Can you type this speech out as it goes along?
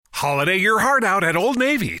Holiday your heart out at Old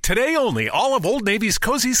Navy. Today only, all of Old Navy's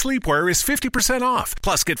cozy sleepwear is 50% off.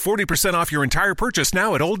 Plus, get 40% off your entire purchase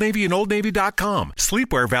now at Old Navy and OldNavy.com.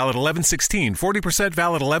 Sleepwear valid 11/16, 40%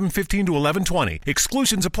 valid 11/15 to 11/20.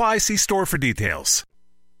 Exclusions apply. See store for details.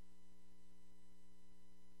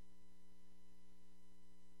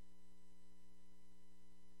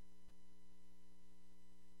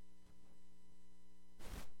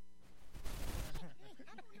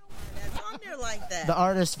 Like that. The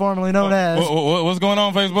artist formerly known as. What's going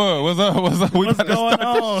on, Facebook? What's up? What's going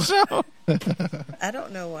on? I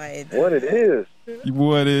don't know why it What it is.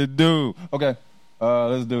 What it do? Okay,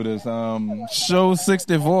 let's do this. Show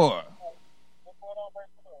 64.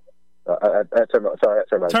 I turned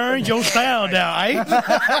my Turn your sound down,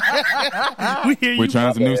 Ice. We hear you. We're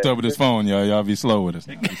trying some new stuff with this phone, y'all. Y'all be slow with us.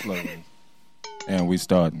 And we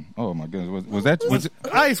starting. Oh my goodness, was it?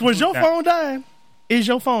 Ice, was your phone dying? Is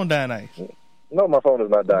your phone dying, Ice? No, my phone is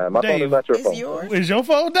not dying. My phone is not your phone. Yours? Is your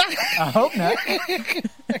phone dying? I hope not.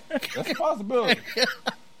 That's a possibility.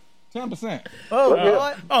 10%.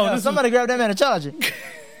 Somebody grab that man and charge it.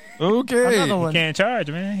 Okay. Another one. Can't charge,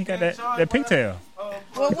 man. He got that pigtail.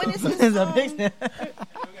 Well, when is It's this a big.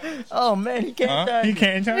 Oh man, he can't charge. He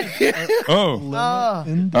can't charge. Oh. All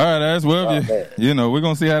right, that's well. You know, we're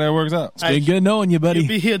gonna see how that works out. It's been good knowing you, buddy. You'll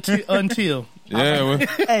be here until. Yeah. Well,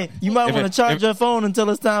 Hey, you might want to charge your phone until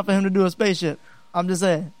it's time for him to do a spaceship. I'm just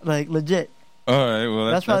saying, like legit. all right. Well,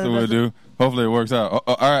 that's That's what we'll do. Hopefully, it works out.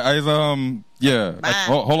 All right. Yeah.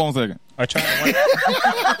 Hold on a second. I tried to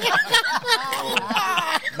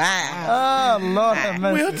Bye. Oh Lord, have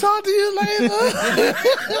mercy. We'll talk to you later.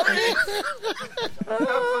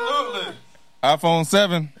 Absolutely. iPhone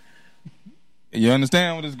 7. You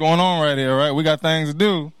understand what is going on right here, right? We got things to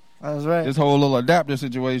do. That's right. This whole little adapter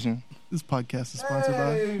situation. This podcast is sponsored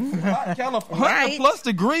by California, Right. 100+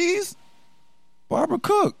 degrees. Barbara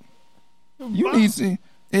Cook. You need to.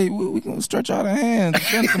 Hey, we gonna stretch out our hands.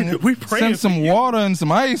 Send some, We praying send some water and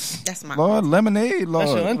some ice. That's my Lord, lemonade, Lord.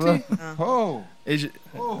 That's your auntie? Oh,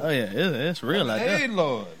 Oh yeah, it's real like lemonade, that.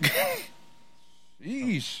 Lord.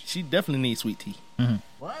 Sheesh. She definitely needs sweet tea.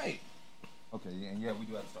 Right. Okay, yeah, we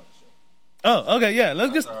do have to start the show. Oh, okay, yeah.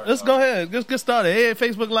 Let's go ahead. Let's get started. Hey,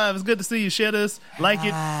 Facebook Live, it's good to see you. Share this, like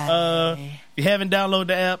it. If you haven't downloaded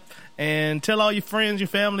the app, and tell all your friends, your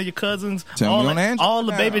family, your cousins, Tell me on Android all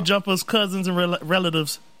the now. baby jumpers, cousins, and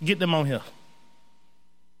relatives. Get them on here.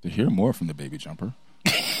 To hear more from the Baby Jumper,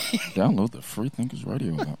 download the Free Thinkers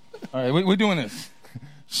Radio app. All right, we're doing this.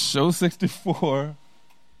 Show 64.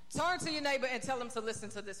 Turn to your neighbor and tell them to listen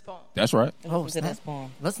to this poem. That's right. Oh, to this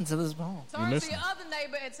poem. Listen to this poem. Turn to your other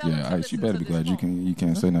neighbor and tell them to Yeah, listen you better to be this glad poem. you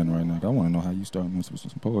can't say nothing right now. I want to know how you started with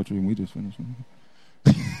some poetry and we just finished.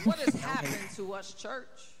 What has happened to us, church?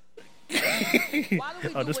 Why do we do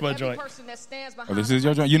this what my every joint. person that stands behind Oh, this is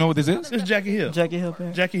your joint. You know what this is? It's Jackie Hill. Jackie Hill,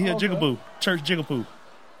 man. Jackie Hill, Jigaboo. Church Jigaboo.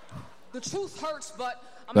 The truth hurts, but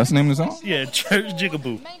That's the name of the song? Yeah, Church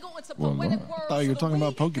Jigaboo. Well, Lord. I thought you were talking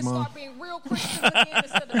about Pokemon.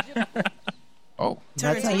 Oh.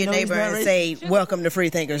 Turn That's how to you your know he's neighbor not and racist. say, "Welcome to Free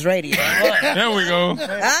Thinkers Radio." There we go.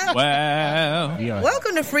 Huh? Wow.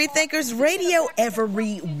 Welcome to Free Thinkers Radio,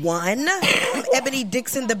 everyone. I'm Ebony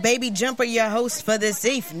Dixon, the Baby Jumper, your host for this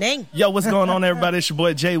evening. Yo, what's going on, everybody? It's your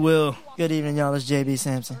boy Jay Will. Good evening, y'all. It's JB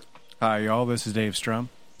Sampson. Hi, y'all. This is Dave Strum.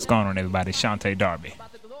 What's going on, everybody? Shantae Darby.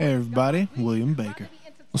 Hey, everybody. William Baker.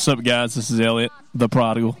 What's up, guys? This is Elliot, the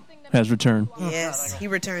prodigal, has returned. Yes, he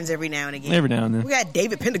returns every now and again. Every now and then. We got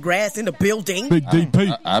David Pendergrass in the building. Big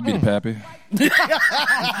DP. I'll be the pappy.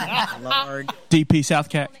 Lord, DP South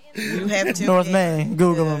Cat. you have to North Main.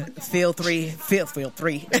 Google him. Feel free to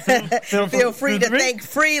think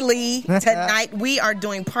freely. Tonight we are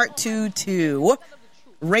doing part 2 to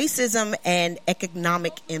racism and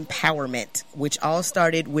economic empowerment, which all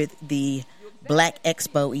started with the Black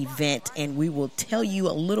Expo event, and we will tell you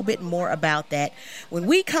a little bit more about that when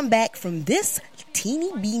we come back from this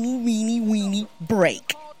teeny beeny weeny weeny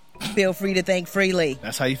break. Feel free to think freely.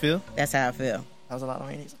 That's how you feel? That's how I feel. That was a lot of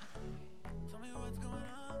weenies.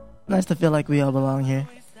 Nice to feel like we all belong here,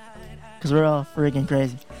 because we're all freaking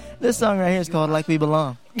crazy. This song right here is called Like We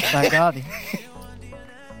Belong by Gavi.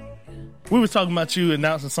 We was talking about you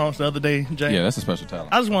announcing songs the other day, Jay. Yeah, that's a special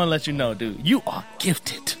talent. I just want to let you know, dude, you are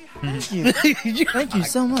gifted. Thank you. Thank you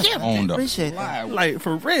so much. On the Appreciate that. Like,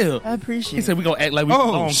 for real. I appreciate He said we going to act like we Oh,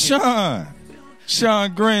 belong here.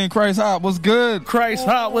 Sean Green, Christ Hop, what's good? Christ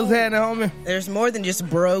hot, what's happening, homie? There's more than just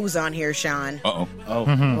bros on here, Sean. Uh-oh. Oh.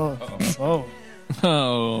 Oh. Oh.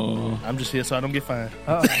 Oh. I'm just here so I don't get fined.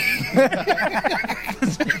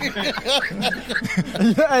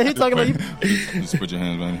 He talking like Just put your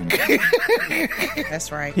hands behind him.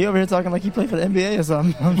 That's right. he over here talking like he played for the NBA or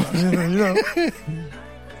something. You know,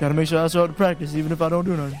 gotta make sure I show up to practice, even if I don't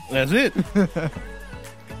do nothing. That's it.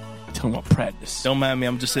 Talking about practice. Don't mind me.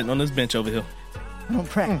 I'm just sitting on this bench over here. I don't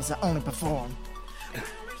practice. I only perform.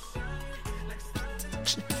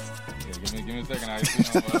 Give me a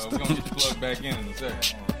second. We're going to get you plugged back in a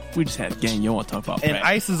second. We just had gang. You want to talk about And practice?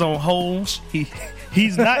 Ice is on hold.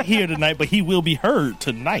 He's not here tonight, but he will be heard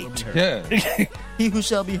tonight. Yeah. He who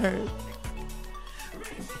shall be heard.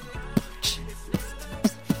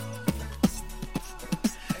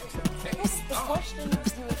 The question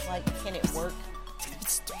is, like, can it work? Can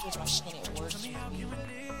it work?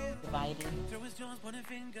 Divided.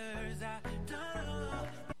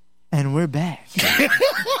 And we're back.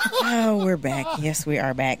 Oh, we're back. Yes, we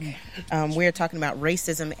are back. We're talking about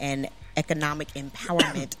racism and economic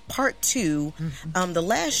empowerment, part 2. The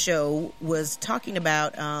last show was talking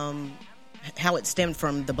about how it stemmed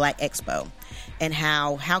from the Black Expo, and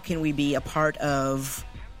how can we be a part of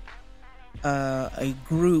a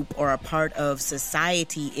group or a part of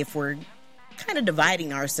society if we're kind of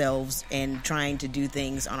dividing ourselves and trying to do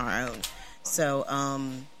things on our own. So,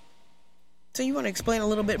 so you want to explain a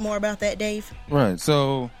little bit more about that, Dave? Right.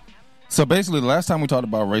 So basically, the last time we talked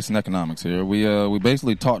about race and economics here, we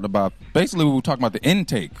basically talked about we were talking about the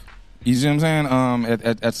intake. You see what I'm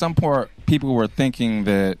saying? At some point, people were thinking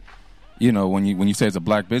that, you know, when you say it's a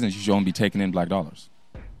black business, you should only be taking in black dollars,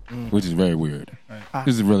 which is very weird. Right.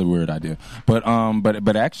 This is a really weird idea. But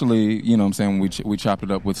actually, you know what I'm saying, we chopped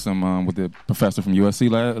it up with some with the professor from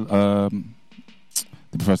USC,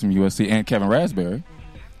 and Kevin Raspberry.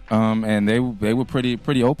 And they were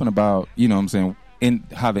pretty open about, you know what I'm saying, in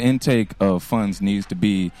how the intake of funds needs to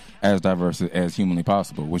be as diverse as humanly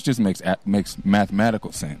possible, which just makes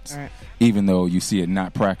mathematical sense, right, even though you see it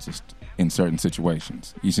not practiced in certain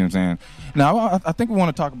situations. You see what I'm saying? Now, I think we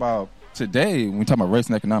want to talk about today, when we talk about race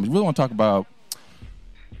and economics, we really want to talk about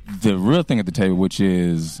the real thing at the table, which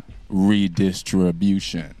is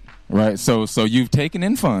redistribution, right? So you've taken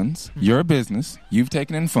in funds. You're a business. You've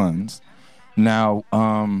taken in funds. Now,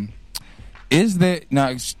 is there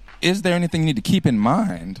anything you need to keep in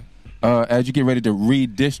mind as you get ready to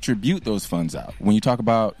redistribute those funds out? When you talk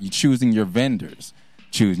about you choosing your vendors,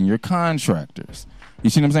 choosing your contractors, you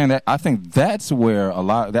see what I'm saying? I think that's where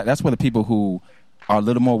that's where the people who are a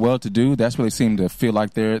little more well-to-do, that's where they seem to feel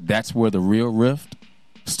like that's where the real rift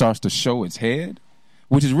starts to show its head,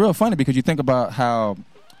 which is real funny because you think about how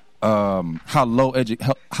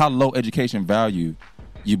low education value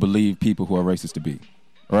you believe people who are racist to be,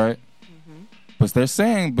 right? Mm-hmm. But if they're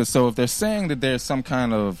saying that there's some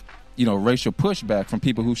kind of, you know, racial pushback from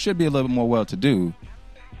people who should be a little bit more well-to-do,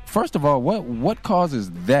 first of all, what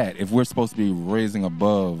causes that if we're supposed to be raising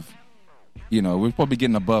above, you know, we're supposed to be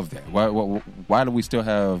getting above that? Why do we still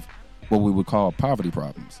have what we would call poverty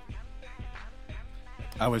problems?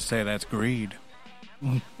 I would say that's greed.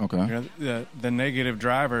 Okay. You know, the negative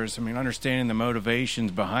drivers, I mean, understanding the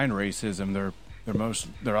motivations behind racism,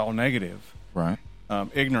 they're all negative. Right.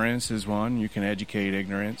 Ignorance is one. You can educate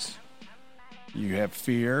ignorance. You have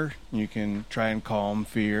fear. You can try and calm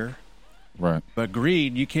fear. Right. But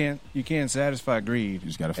greed, you can't satisfy greed. You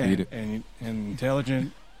just got to feed it. And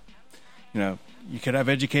intelligent, you know, you could have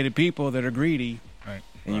educated people that are greedy, right,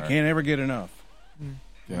 and you can't ever get enough.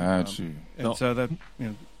 Got you. And so that, you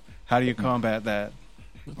know, how do you combat that?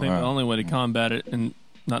 I think the only way to combat it, and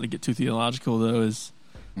not to get too theological though, is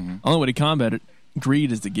the only way to combat it,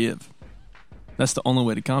 greed is to give. That's the only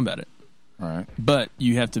way to combat it. All right. But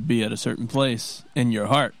you have to be at a certain place in your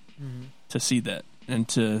heart to see that and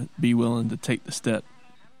to be willing to take the step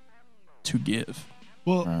to give.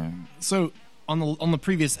 Well, so on the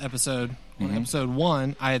previous episode, on episode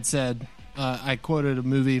 1, I had said I quoted a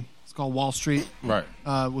movie. It's called Wall Street, right?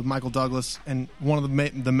 With Michael Douglas, and one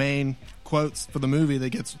of the main quotes for the movie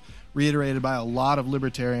that gets reiterated by a lot of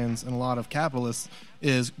libertarians and a lot of capitalists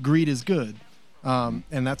is "greed is good," and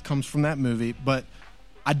that comes from that movie. But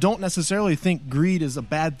I don't necessarily think greed is a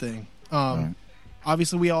bad thing.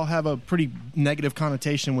 Obviously, we all have a pretty negative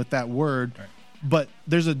connotation with that word, but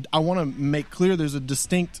I want to make clear there's a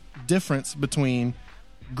distinct difference between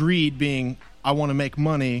greed being I want to make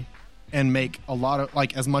money and make a lot of,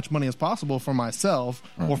 like, as much money as possible for myself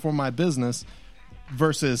or for my business,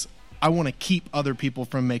 versus I want to keep other people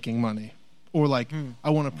from making money, or like I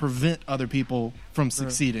want to prevent other people from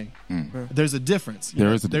succeeding. There's a difference.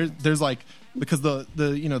 There is a difference. There's like, because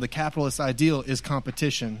the capitalist ideal is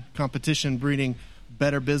competition breeding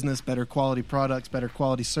better business, better quality products, better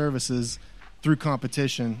quality services, through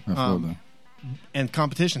competition. Absolutely. And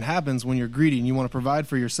competition happens when you're greedy and you want to provide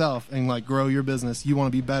for yourself and like grow your business. You want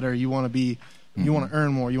to be better. You want to be, you want to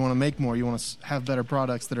earn more. You want to make more. You want to have better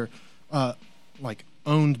products that are like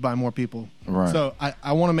owned by more people. Right. So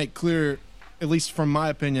I want to make clear, at least from my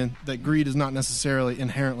opinion, that greed is not necessarily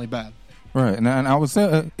inherently bad. Right, and I would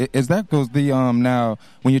say as that goes, the now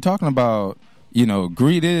when you're talking about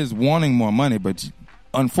greed is wanting more money, but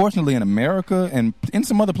unfortunately in America and in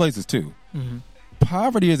some other places too,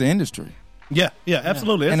 poverty is an industry. Yeah,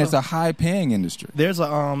 absolutely, and it's a high-paying industry. There's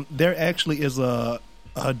there actually is a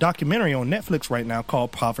documentary on Netflix right now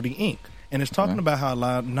called Poverty Inc. And it's talking about how a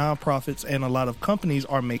lot of nonprofits and a lot of companies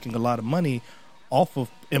are making a lot of money off of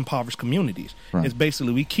impoverished communities. Right. It's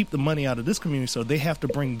basically we keep the money out of this community, so they have to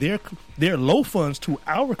bring their low funds to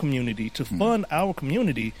our community to fund our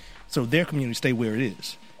community, so their community stay where it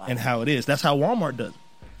is and how it is. That's how Walmart does it.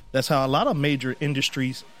 That's how a lot of major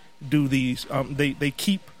industries do these. They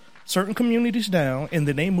keep certain communities down, and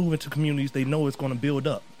then they move into communities they know it's going to build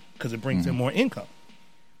up because it brings in more income.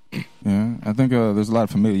 Yeah, I think there's a lot of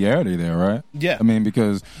familiarity there, right? Yeah. I mean,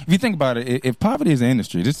 because if you think about it, if poverty is an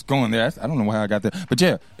industry, just going there, I don't know how I got there, but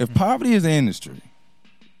yeah, if poverty is an industry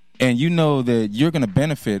and you know that you're going to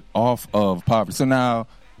benefit off of poverty, so now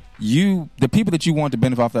the people that you want to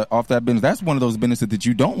benefit off that business, that's one of those businesses that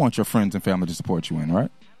you don't want your friends and family to support you in,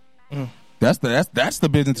 right? That's the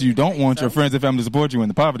business you don't want your friends and family to support you in,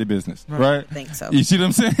 the poverty business, right? I think so. You see what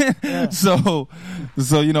I'm saying? Yeah. So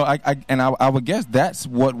I would guess that's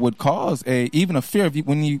what would cause even a fear of you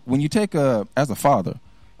when you take as a father,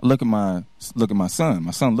 look at my son.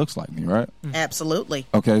 My son looks like me, right? Absolutely.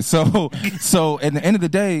 Okay, so at the end of the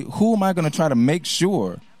day, who am I going to try to make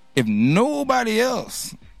sure if nobody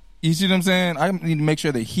else? You see what I'm saying? I need to make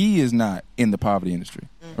sure that he is not in the poverty industry,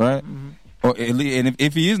 right? Or at least, and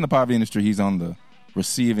if he is in the poverty industry, he's on the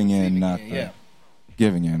receiving end, not the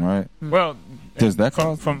giving end, right? Well, does that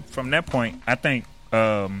cause from that point? I think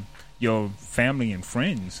your family and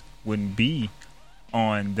friends wouldn't be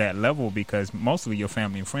on that level because most of your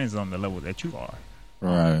family and friends are on the level that you are.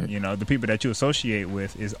 Right. The people that you associate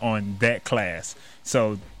with is on that class,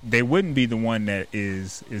 so they wouldn't be the one that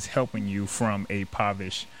is helping you from a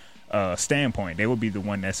impoverished standpoint. They would be the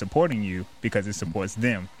one that's supporting you because it supports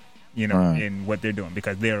them. In what they're doing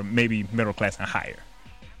because they're maybe middle class and higher.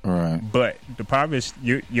 Right. But the impoverished,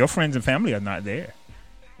 your friends and family are not there.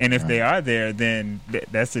 And if they are there, then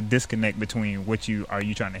that's a disconnect between are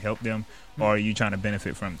you trying to help them or are you trying to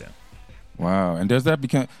benefit from them? Wow. And does that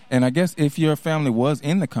become, and I guess if your family was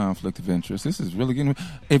in the conflict of interest, this is really getting,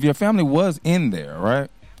 if your family was in there, right,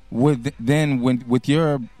 with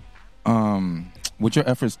your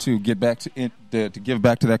efforts to get back to it, to give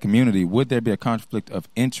back to that community, would there be a conflict of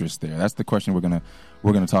interest there? That's the question we're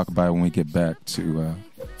gonna talk about when we get back to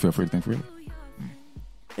Feel Free to Think Freely.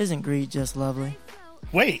 Isn't greed just lovely?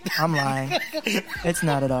 Wait, I'm lying. It's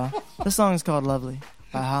not at all. The song is called "Lovely"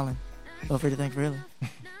 by Holland. Feel free to think freely.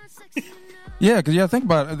 Yeah, because think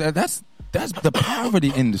about it. That's the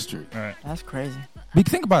poverty industry. All right. That's crazy.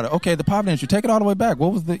 Think about it. Okay, the poverty industry. Take it all the way back.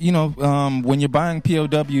 What was the when you're buying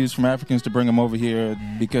POWs from Africans to bring them over here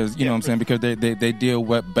because you know what I'm saying, because they deal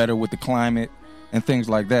better with the climate and things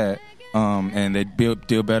like that, and they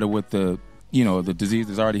deal better with the the disease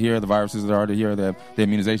that's already here, the viruses that are already here, the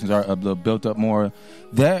immunizations are built up more.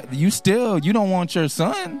 That you don't want your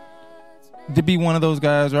son to be one of those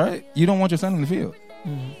guys, right? You don't want your son in the field.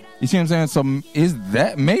 Mm-hmm. You see what I'm saying? So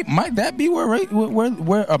might that be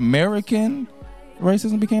where American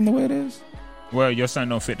racism became the way it is? Well, your son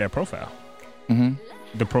don't fit that profile. Mm-hmm.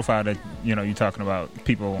 The profile that you're talking about,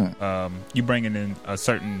 people, you bringing in a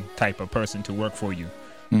certain type of person to work for you.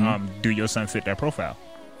 Mm-hmm. Do your son fit that profile?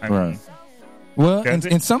 Right. Well,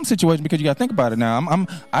 in some situations, because you got to think about it now.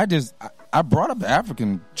 I brought up the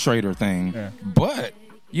African trader thing, but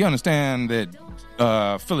you understand that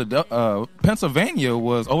Pennsylvania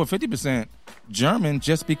was over 50% German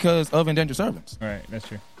just because of indentured servants. Right, that's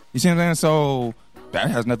true. You see what I'm saying? So that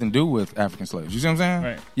has nothing to do with African slaves. You see what I'm saying?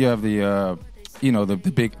 Right. You have the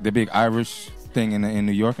big Irish thing in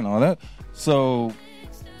New York and all that. So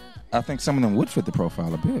I think some of them would fit the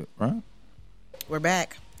profile a bit, right? We're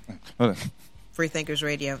back. Free Thinkers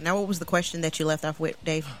Radio. Now, what was the question that you left off with,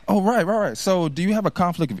 Dave? Oh, right. So, do you have a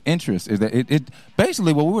conflict of interest? Is that it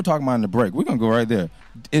basically what we were talking about in the break? We're gonna go right there.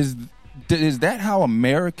 Is that how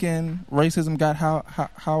American racism got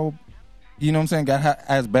how you know what I'm saying, got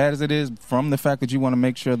as bad as it is from the fact that you want to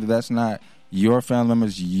make sure that that's not your family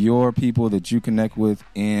members, your people that you connect with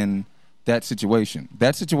in that situation.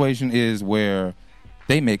 That situation is where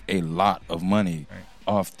they make a lot of money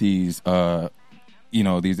off these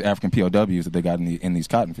these African POWs that they got in these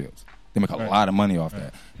cotton fields. They make a lot of money off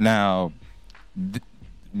that. Now,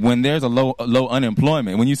 when there's a low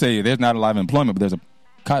unemployment, when you say there's not a lot of employment, but there's a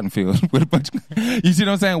cotton field with a bunch of, you see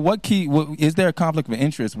what I'm saying? Is there a conflict of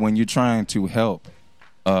interest when you're trying to help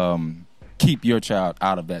keep your child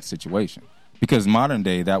out of that situation? Because modern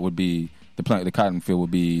day, that would be the cotton field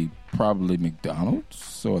would be probably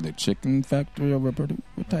McDonald's or the chicken factory over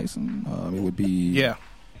at Tyson. It would be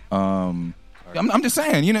I'm just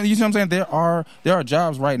saying, you see what I'm saying? There are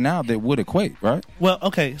jobs right now that would equate, right? Well,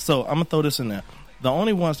 okay, so I'm gonna throw this in there. The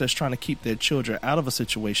only ones that's trying to keep their children out of a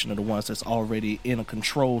situation are the ones that's already in a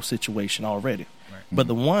control situation already. Right. But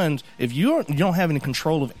the ones, if you don't have any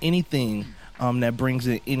control of anything that brings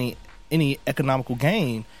in any economical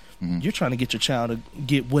gain, you're trying to get your child to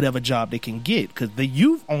get whatever job they can get because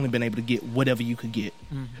you've only been able to get whatever you could get.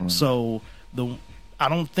 So I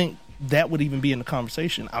don't think that would even be in the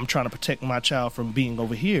conversation. I'm trying to protect my child from being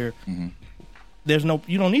over here. You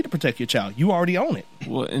don't need to protect your child. You already own it.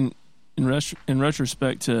 Well, in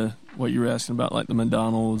retrospect to what you were asking about, like the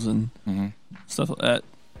McDonald's and stuff like that,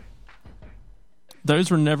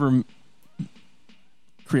 those were never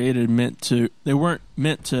created they weren't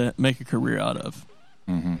meant to make a career out of.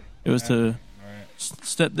 It was to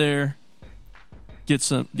step there,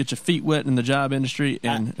 get your feet wet in the job industry,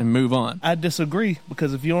 and move on. I disagree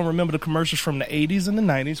because if you don't remember the commercials from the 80s and the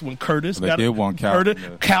 90s when Calvin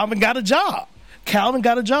got a job. Calvin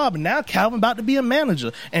got a job, and now Calvin about to be a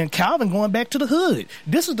manager, and Calvin going back to the hood.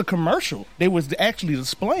 This is the commercial they was actually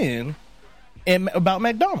displaying about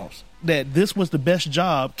McDonald's, that this was the best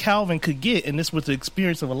job Calvin could get, and this was the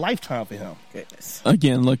experience of a lifetime for him. Goodness.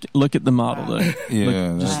 Again, look at the model, though.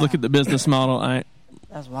 Just look at the business model.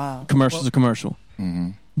 That's wild. Commercial's a commercial.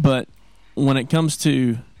 But when it comes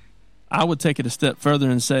to, I would take it a step further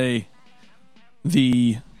and say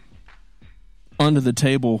the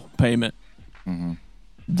under-the-table payment,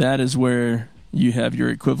 that is where you have your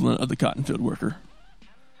equivalent of the cotton field worker.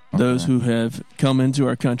 Those who have come into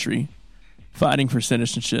our country fighting for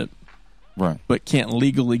citizenship, but can't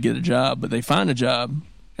legally get a job, but they find a job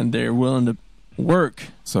and they're willing to work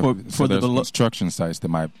for the construction sites that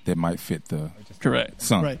might fit the correct.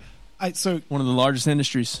 Right. So one of the largest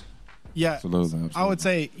industries. Yeah, absolutely. I would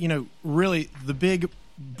say really the big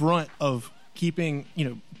brunt of keeping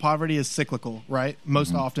poverty is cyclical, right?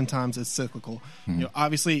 Most oftentimes it's cyclical.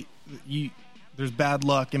 Obviously there's bad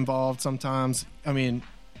luck involved sometimes. I mean,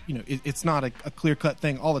 it's not a clear-cut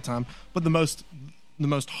thing all the time, but the most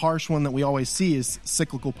harsh one that we always see is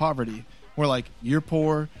cyclical poverty, where you're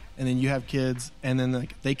poor and then you have kids and then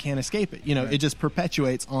they can't escape it. It just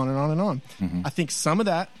perpetuates on and on and on. I think some of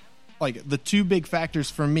that, the two big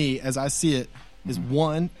factors for me as I see it is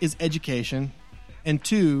one is education and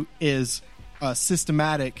two is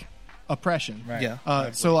systematic oppression. Right. Yeah.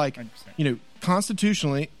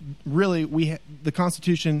 Constitutionally, really the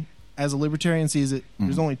Constitution, as a libertarian sees it,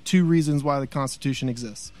 there's only two reasons why the Constitution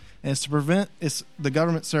exists. And it's to prevent, the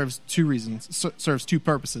government serves two reasons, serves two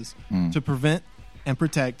purposes, to prevent and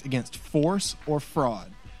protect against force or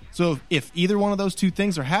fraud. So if either one of those two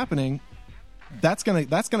things are happening, that's going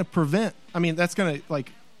to prevent, that's going to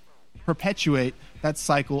perpetuate that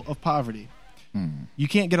cycle of poverty. You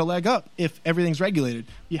can't get a leg up if everything's regulated.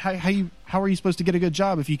 How are you supposed to get a good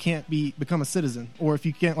job if you can't become a citizen, or if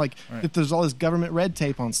you can't if there's all this government red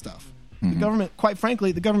tape on stuff? The government, quite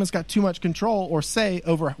frankly, the government's got too much control or say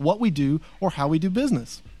over what we do or how we do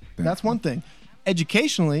business. That's one thing.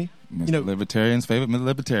 Educationally, libertarian's favorite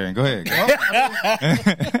libertarian. Go ahead.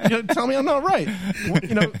 Tell me I'm not right.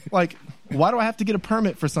 Why do I have to get a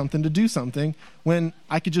permit for something to do something when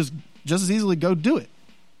I could just as easily go do it?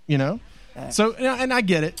 So, and I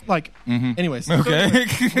get it. Anyways. Okay.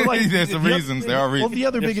 There's some reasons. There are reasons. Well, the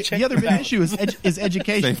other big issue is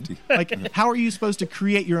education. Safety. How are you supposed to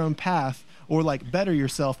create your own path or better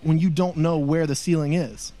yourself when you don't know where the ceiling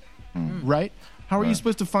is? Right? How are you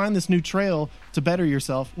supposed to find this new trail to better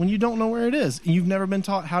yourself when you don't know where it is and you've never been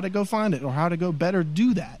taught how to go find it or how to go better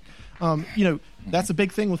do that? That's a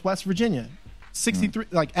big thing with West Virginia. 63,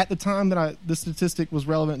 at the time that this statistic was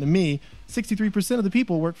relevant to me, 63% of the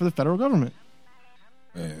people work for the federal government.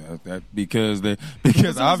 Yeah, because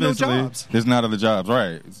obviously there's not other jobs,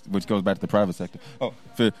 right? Which goes back to the private sector. Oh,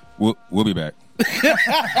 we'll be back.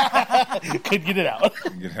 Could get it out.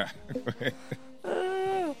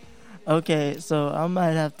 Okay, so I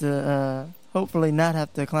might have to, hopefully not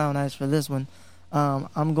have to clown Ice for this one.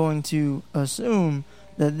 I'm going to assume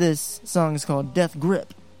that this song is called Death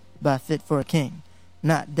Grip by Fit for a King,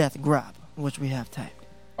 not Death Grop, which we have typed.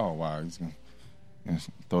 Oh, wow. He's going to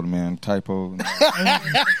throw the man typo. Death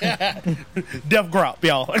Grop,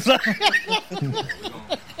 y'all. We're going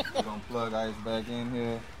to plug Ice back in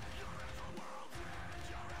here.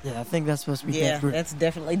 Yeah, I think that's supposed to be Yeah, Death Grip. that's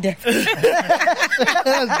definitely Death Grip.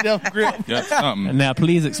 That's Death Grip. Yeah, something. Now,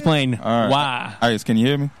 please explain why. Ice, can you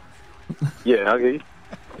hear me? Yeah, I hear you.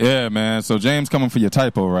 Yeah, man. So James coming for your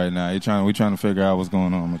typo right now. We trying to figure out what's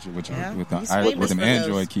going on with he's them famous them for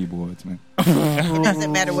Android those. keyboards, man. It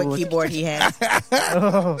doesn't matter what keyboard he has.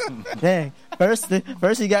 Oh, dang. First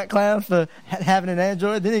he got clowned for having an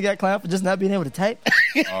Android, then he got clowned for just not being able to type.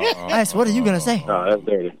 Ice, what are you going to say? No, that's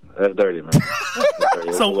dirty. That's dirty, man. That's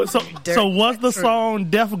dirty. So was the song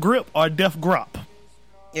Death Grip or Death Grop?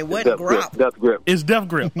 It wasn't Grop. Death Grip. It's Death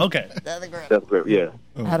Grip. Okay. Death Grip, yeah.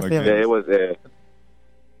 How'd it feel? Yeah, it was,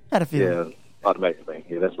 How'd it feel? yeah, automatic thing.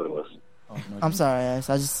 Yeah, that's what it was. I'm sorry,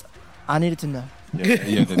 Ice. I needed to know.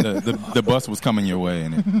 Yeah, the bus was coming your way,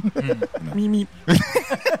 and Meep.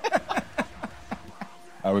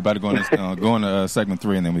 we're about to go into segment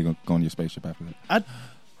 3, and then we're going to go into your spaceship after that.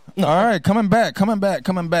 All right, coming back.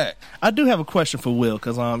 I do have a question for Will,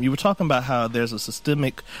 because you were talking about how there's a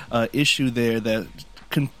systemic issue there that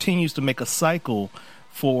continues to make a cycle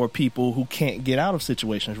for people who can't get out of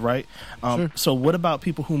situations, right? Sure. So what about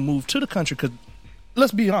people who move to the country? Because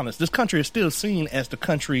let's be honest, this country is still seen as the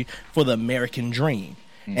country for the American dream.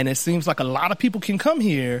 And it seems like a lot of people can come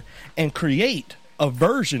here and create a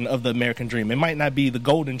version of the American dream. It might not be the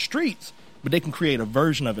golden streets, but they can create a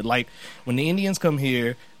version of it. Like when the Indians come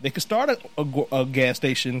here, they could start a gas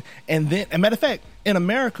station, and then, as a matter of fact, in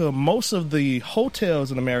America, most of the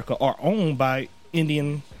hotels in America are owned by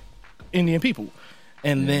Indian people,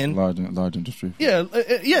 and then large industry. Yeah.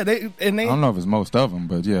 They I don't know if it's most of them,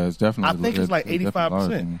 but yeah, it's definitely. I think it's like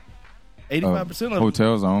 85%. 85% of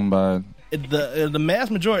hotels are owned by the mass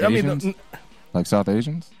majority. Asians? I mean, like South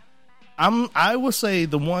Asians. I would say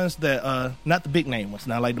the ones that not the big name ones,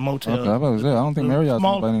 not like the motels. Okay, I don't think Marriott's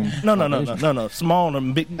small. No, small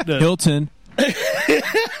and big. Hilton.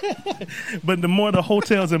 But the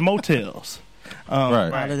hotels and motels.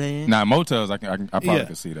 Right. Now motels, I probably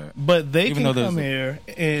could see that. But they can come here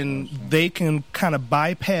and they can kind of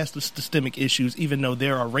bypass the systemic issues, even though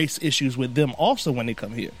there are race issues with them also when they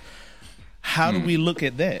come here. How do we look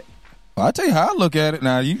at that? Well, I'll tell you how I look at it.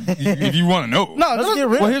 Now, if you want to know. Let's get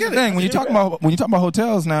real. Well, here's the thing: when you talk about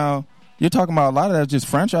hotels, now you're talking about a lot of that's just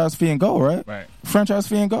franchise fee and go, right? Right. Franchise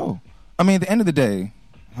fee and go. I mean, at the end of the day,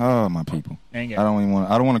 oh my people, I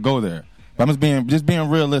don't want to go there. But I'm just being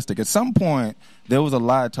realistic. At some point, there was a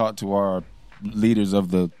lie taught to our leaders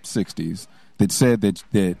of the '60s that said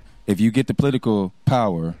that if you get the political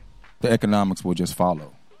power, the economics will just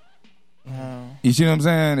follow. You see what I'm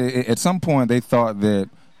saying? At some point, they thought that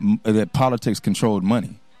politics controlled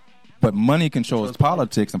money, but money controls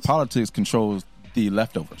politics, and politics controls the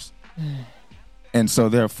leftovers. And so,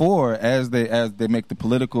 therefore, as they make the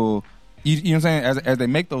political, you know what I'm saying, as they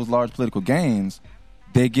make those large political gains,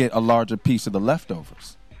 they get a larger piece of the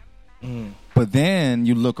leftovers. But then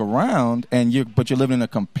you look around, and you're living in a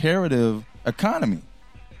comparative economy.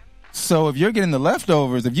 So if you're getting the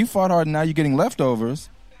leftovers, if you fought hard and now you're getting leftovers,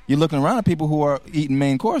 you're looking around at people who are eating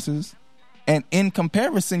main courses. And in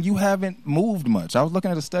comparison, you haven't moved much. I was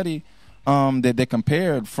looking at a study that they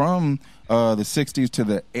compared from the 60s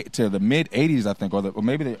to the mid 80s, I think, or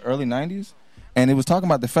maybe the early 90s. And it was talking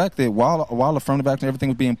about the fact that while affirmative action and everything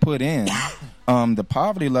was being put in, the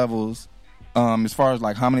poverty levels, as far as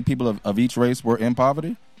like how many people of each race were in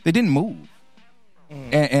poverty, they didn't move.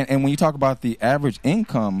 And when you talk about the average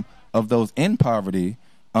income of those in poverty,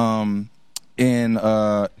 in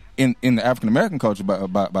the African American culture,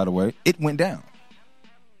 by the way, it went down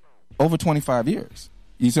over 25 years.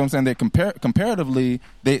 You see what I'm saying? That comparatively,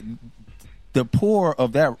 the poor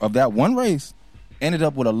of that one race ended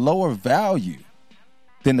up with a lower value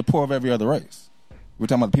than the poor of every other race. We're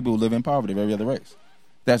talking about the people who live in poverty of every other race.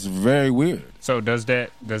 That's very weird. So does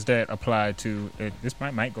that apply to this?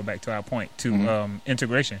 Might go back to our point to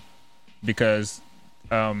integration, because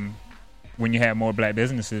when you have more black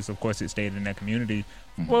businesses, of course, it stayed in that community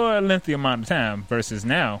for a lengthy amount of time. Versus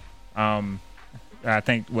now, I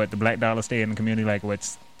think the black dollar stayed in the community like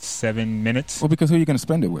 7 minutes. Well, because who are you going to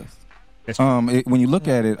spend it with? When you look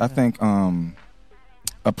at it, I think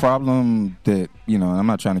a problem that I'm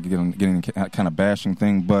not trying to get in kind of bashing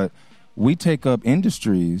thing, but we take up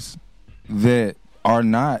industries that are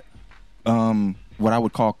not what I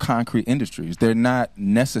would call concrete industries. They're not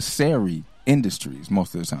necessary industries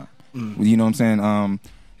most of the time. You know what I'm saying?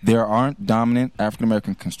 There aren't dominant African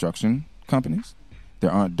American construction companies.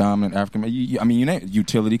 There aren't dominant African. You name it,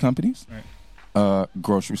 utility companies, right.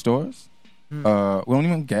 Grocery stores. We don't even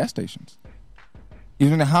have gas stations.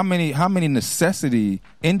 Even how many necessity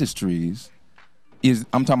industries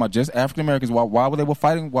I'm talking about just African Americans. While they were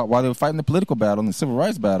fighting the political battle and the civil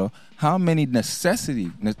rights battle, how many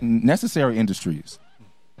necessary industries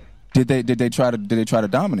did they try to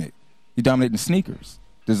dominate? You dominated sneakers,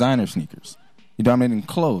 designer sneakers. You dominated in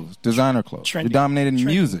clothes, designer clothes. You dominated in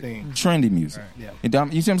music, trendy music. Right. Yeah.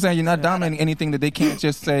 You see what I'm saying? You're not dominating anything that they can't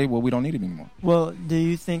just say, well, we don't need it anymore. Well, do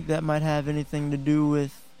you think that might have anything to do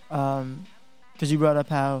with, because you brought up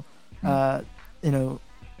how,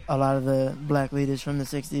 a lot of the black leaders from the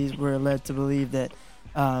 60s were led to believe that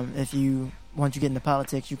once you get into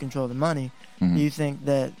politics, you control the money. Mm-hmm. Do you think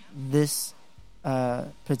that this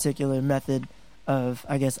particular method of,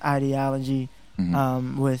 I guess, ideology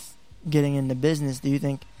with getting into business, do you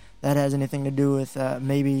think that has anything to do with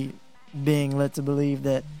maybe being led to believe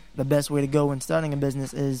that the best way to go when starting a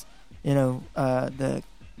business is, the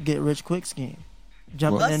get-rich-quick scheme?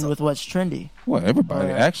 Jumping in with what's trendy. Well, everybody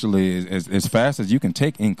actually is as fast as you can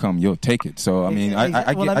take income, you'll take it. So, I mean,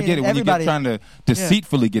 I get it. When you're trying to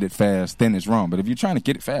deceitfully get it fast, then it's wrong. But if you're trying to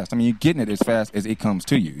get it fast, I mean, you're getting it as fast as it comes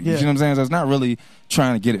to you. You see what I'm saying? So it's not really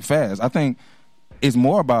trying to get it fast. I think it's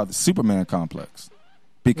more about the Superman complex.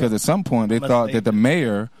 Because at some point they thought that the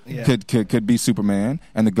mayor could be Superman,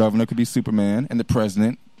 and the governor could be Superman, and the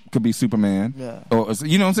president could be Superman. Yeah. Or,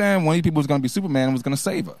 you know what I'm saying? One of these people was going to be Superman and was going to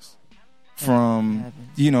save us from,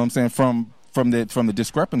 from the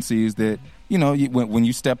discrepancies that, when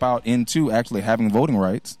you step out into actually having voting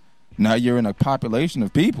rights, now you're in a population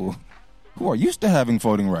of people who are used to having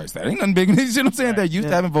voting rights. That ain't nothing big. You see what I'm saying? Right. They're used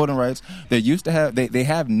to having voting rights. They're used to have they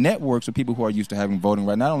have networks of people who are used to having voting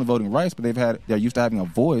rights. Not only voting rights, but they're used to having a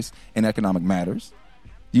voice in economic matters.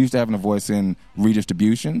 They're used to having a voice in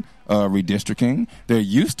redistribution, redistricting. They're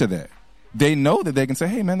used to that. They know that they can say,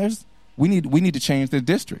 "Hey, man, we need to change the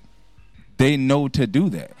district." They know to do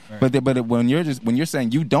that. Right. But when you're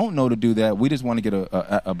saying you don't know to do that, we just want to get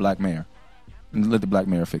a black mayor and let the black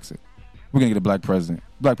mayor fix it. We're going to get a black president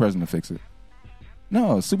to fix it.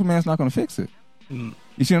 No, Superman's not going to fix it. You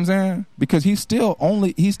see what I'm saying? Because he's still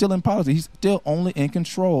in policy. He's still only in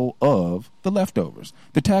control of the leftovers,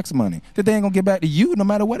 the tax money that they ain't going to get back to you no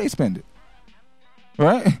matter where they spend it.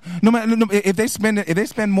 Right? No matter if they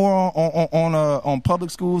spend more on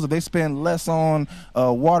public schools, if they spend less on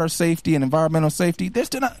water safety and environmental safety, they're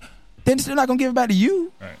still not going to give it back to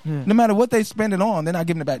you. Right. Yeah. No matter what they spend it on, they're not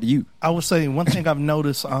giving it back to you. I would say one thing I've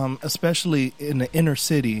noticed, especially in the inner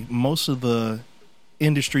city, most of the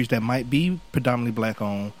industries that might be predominantly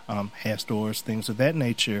black-owned, hair stores, things of that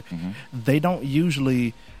nature, they don't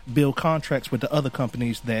usually build contracts with the other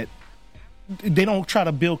companies that they don't try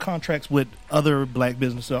to build contracts with other black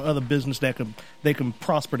businesses or other business that they can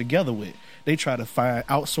prosper together with. They try to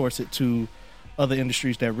outsource it to other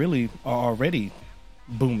industries that really are already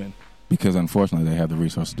booming. Because unfortunately, they have the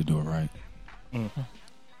resources to do it right.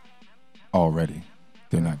 Already,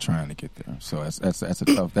 they're not trying to get there. So that's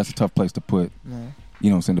a tough place to put.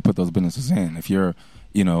 To put those businesses in. If you're,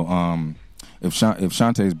 if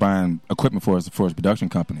Shantae's buying equipment for his production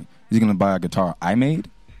company, is he going to buy a guitar I made?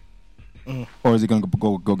 Or is he going to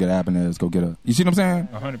go get Ibanez, go get a... You see what I'm saying?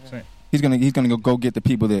 100%. He's going to go get the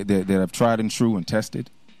people that have tried and true and tested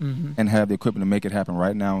and have the equipment to make it happen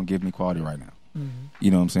right now and give me quality right now.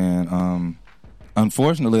 You know what I'm saying?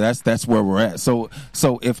 Unfortunately, that's where we're at. So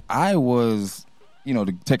if I was,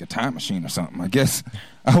 to take a time machine or something, I guess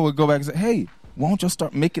I would go back and say, hey, why don't you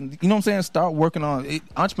start making... You know what I'm saying? Start working on...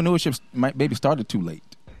 Entrepreneurship maybe started too late.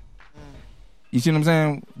 You see what I'm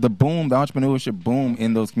saying? The entrepreneurship boom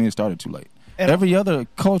in those communities started too late. And every other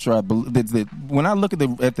culture, I believe, when I look at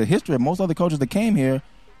the history of most other cultures that came here,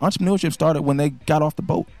 entrepreneurship started when they got off the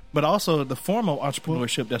boat. But also the formal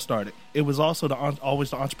entrepreneurship that started. It was also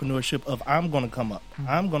always the entrepreneurship of I'm going to come up.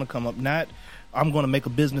 I'm going to come up. Not I'm going to make a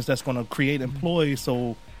business that's going to create employees.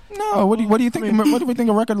 So no, what do you think? What do we think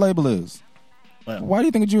a record label is? Well, why do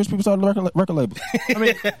you think the Jewish people started record labels?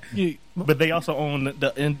 I mean, but they also own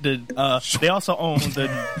they also own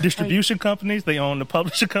the distribution companies. They own the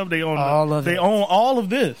publishing company. They own all of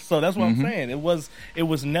this. So that's what I'm saying. It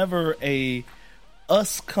was never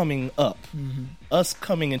us coming up, us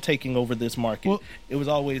coming and taking over this market. Well, it was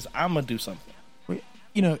always I'm gonna do something.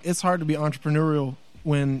 It's hard to be entrepreneurial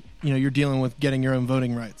when you're dealing with getting your own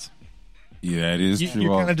voting rights. Yeah, it is true.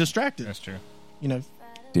 You're kind of distracted. That's true.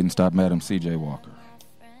 Didn't stop Madam C.J. Walker.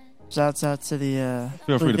 Shouts out to the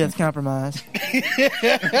Fifth Compromise.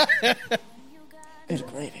 It's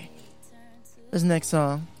gravy. This next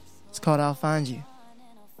song is called "I'll Find You"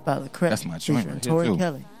 by the Cret. That's my joint right Tori here,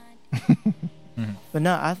 Kelly. But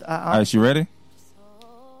no, All right, you ready?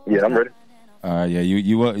 Yeah, I'm ready. Yeah,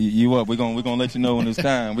 you up. We're gonna let you know when it's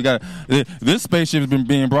time. We got this spaceship has been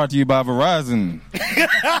being brought to you by Verizon.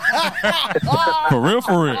 For real.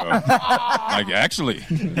 Like actually,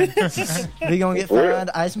 we gonna get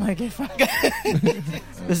fined. Ice might get fined.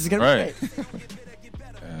 This is gonna be great.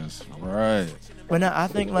 That's right. Well, no, I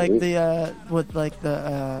think like what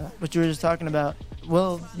you were just talking about.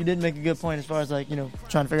 Well, you did make a good point as far as like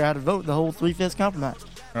trying to figure out how to vote. The whole 3/5 compromise.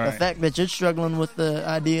 Right. The fact that you're struggling with the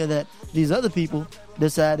idea that these other people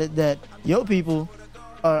decided that your people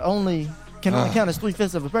can only count as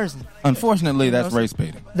 3/5 of a person. Unfortunately, that's race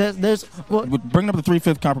baiting. Bringing up the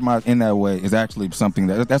 3/5 compromise in that way is actually something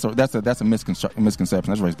that's a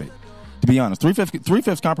misconception. That's race baiting. To be honest,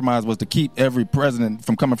 3/5 compromise was to keep every president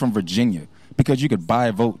from coming from Virginia because you could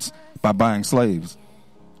buy votes by buying slaves.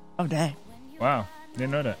 Oh dang! Wow.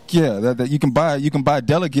 Didn't know that. Yeah, that you can buy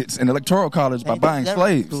delegates in the electoral college by buying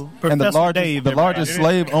slaves. Cool. And the largest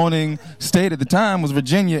slave owning state at the time was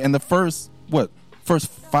Virginia, and the first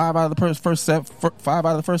 5 out of the first 7 or 5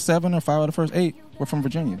 out of the first 8 were from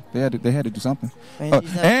Virginia. They had to do something.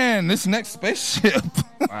 And this next spaceship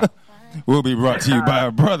will be brought to you by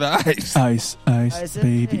our brother Ice. Ice,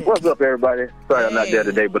 baby. What's up, everybody? Sorry I'm not there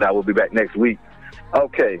today, but I will be back next week.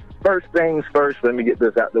 Okay, first things first, let me get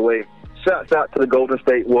this out the way. Shouts out to the Golden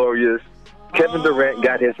State Warriors. Kevin Durant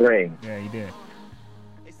got his ring. Yeah, he did.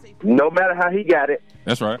 No matter how he got it,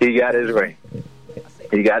 that's right. He got his ring.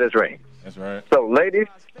 He got his ring. That's right. So, ladies,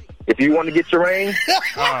 if you want to get your ring,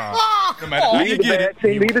 leave the bad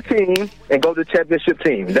team, leave the team, and go to the championship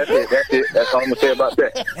team. That's it. That's all I'm going to say about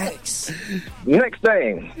that. Thanks. Next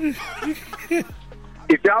thing.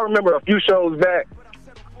 If y'all remember a few shows back,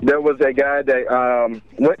 there was a guy that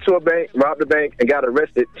went to a bank, robbed a bank, and got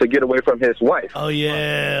arrested to get away from his wife. Oh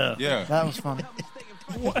yeah, that was funny.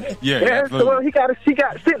 Yeah, so he got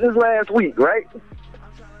sentenced last week, right?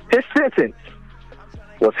 His sentence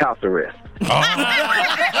was house arrest.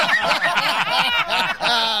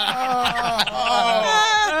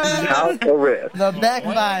 House arrest. The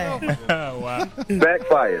backfire. Wow.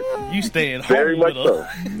 Backfired. You staying home? Very much so.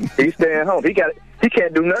 He's staying home. He can't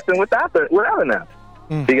do nothing without it now.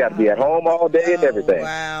 He got to be at home all day and everything.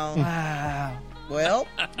 Wow. Well.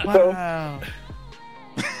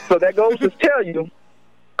 So that goes to tell you,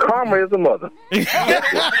 karma is a mother.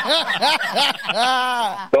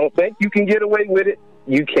 Don't think you can get away with it.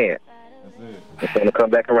 You can't. It's going to come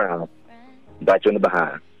back around, bite you in the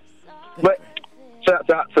behind. But shouts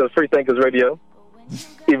out to Free Thinkers Radio.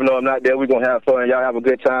 Even though I'm not there, we're going to have fun. Y'all have a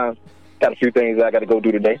good time. Got a few things I got to go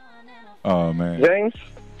do today. Oh, man. James?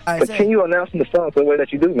 Continue announcing the songs the way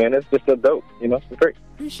that you do, man. It's just so dope, It's great.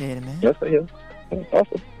 Appreciate it, man. Yes, yeah.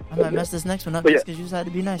 Awesome. I might mess this next one up just because you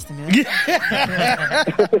decided to be nice to me.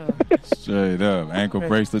 Straight up. Ankle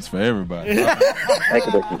bracelets for everybody.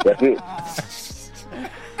 Ankle bracelets, that's it.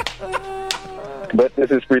 But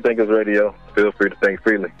this is Free Thinkers Radio. Feel free to think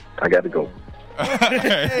freely. I got to go.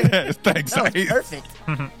 Thanks, That was perfect.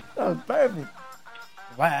 That was perfect.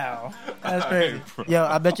 Wow. That's crazy. Yo,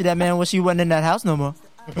 I bet you that man wish he wasn't in that house no more.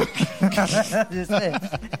 Just saying.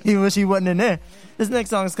 He wish he wasn't in there. This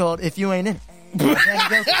next song is called If You Ain't In It.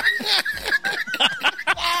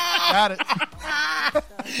 Got it.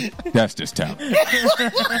 That's just talent.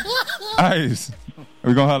 Ice.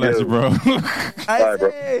 We're going to holler at you, bro. Bye,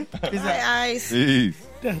 bro. Hi, Ice. Peace.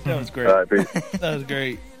 That was great. All right, peace. That was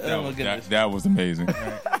great. Oh my goodness. That was amazing.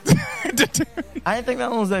 I didn't think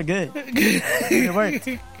that one was that good. It worked.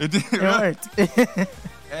 It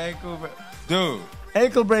worked. Dude.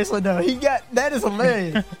 Ankle bracelet though. That is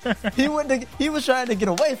hilarious. He was trying to get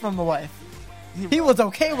away from the wife. He was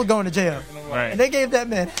okay with going to jail. Right. And they gave that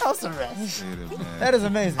man house arrest. That is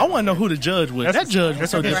amazing. I want to know who the judge was. That judge was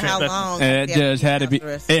so disrespectful. And that judge had to be.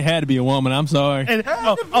 It had to be a woman. I'm sorry. And,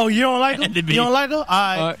 you don't like her? You don't like her? All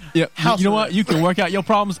right. Yeah. You know what? You can work out your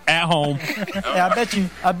problems at home. Yeah,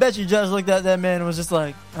 I bet you judge looked at that man and was just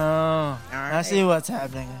like, oh, I see what's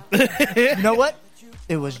happening. You know what?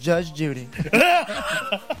 It was Judge Judy.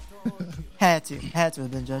 Had to have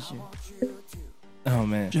been Judge Judy. Oh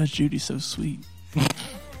man, Judge Judy's so sweet.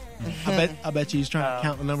 I bet you he's trying to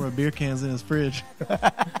count the number of beer cans in his fridge.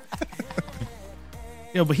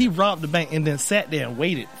 Yeah, but he robbed the bank and then sat there and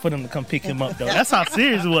waited for them to come pick him up. Though that's how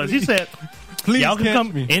serious it was. He said, "Please, y'all can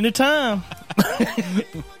come anytime.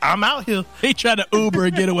 I'm out here." He tried to Uber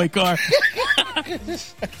a getaway car.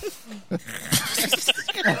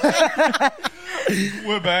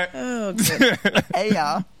 We're back. Oh, good. Hey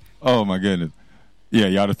y'all. Oh my goodness. Yeah,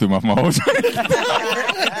 y'all just threw my phone.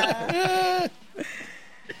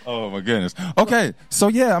 Oh my goodness. Okay, so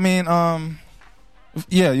yeah, I mean,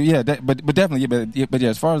 Yeah. But definitely, but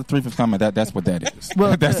as far as the 3/5 comment, that's what that is.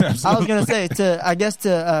 Well, that's I was gonna say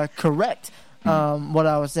to correct what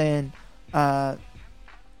I was saying.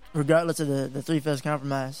 Regardless of the 3/5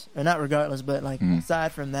 compromise, or not regardless, but like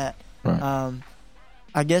aside from that, right.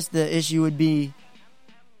 I guess the issue would be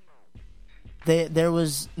there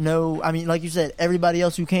was no. I mean, like you said, everybody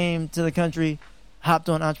else who came to the country hopped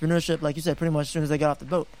on entrepreneurship, like you said, pretty much as soon as they got off the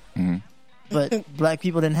boat. Mm-hmm. But black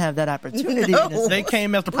people didn't have that opportunity. No. They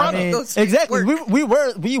came as the product. I mean, exactly. We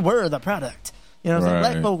were the product. You know what I'm saying?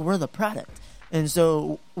 Right. Black folk were the product. And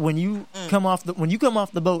so when you come off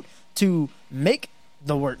the boat to make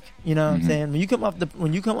the work, you know what I'm saying? When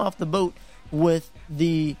you come off the boat with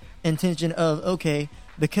the intention of, okay,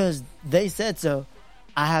 because they said so,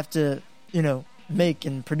 I have to, make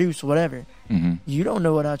and produce whatever. Mm-hmm. You don't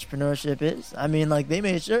know what entrepreneurship is. I mean, like, they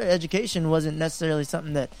made sure education wasn't necessarily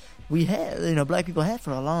something that we had, black people had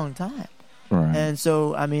for a long time. Right. And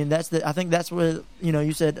so, I mean, I think that's where,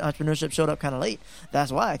 you said entrepreneurship showed up kind of late.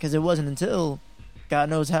 That's why, because it wasn't until God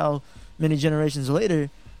knows how many generations later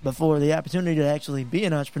before the opportunity to actually be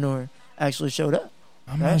an entrepreneur actually showed up.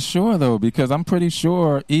 I'm not sure, though, because I'm pretty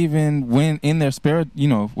sure even when in their spare,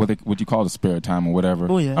 what you call the spare time or whatever,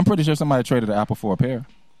 oh, yeah. I'm pretty sure somebody traded an apple for a pear.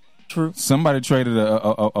 True. Somebody traded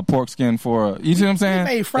a pork skin for you see what I'm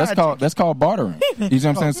saying? That's called bartering. You see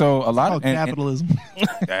what I'm saying? So a lot of capitalism.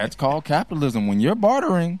 That's called capitalism. When you're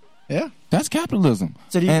bartering, yeah, that's capitalism.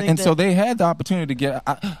 So do you think so they had the opportunity to get.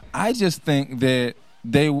 I just think that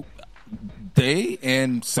they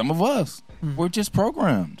and some of us were just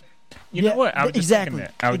programmed. You know what? I was exactly.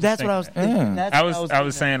 That's what I was thinking. I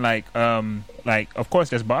was saying like of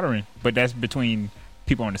course that's bartering, but that's between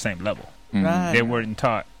people on the same level. Right. They weren't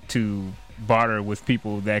taught to barter with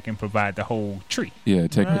people that can provide the whole tree. Yeah,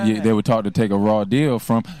 they were taught to take a raw deal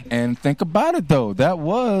from. And think about it though, that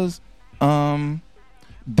was that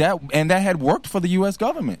had worked for the U.S.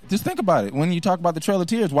 government. Just think about it. When you talk about the Trail of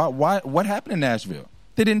Tears, what happened in Nashville?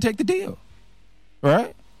 They didn't take the deal,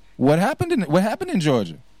 right? What happened in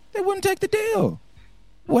Georgia? They wouldn't take the deal.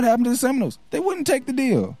 What happened to the Seminoles? They wouldn't take the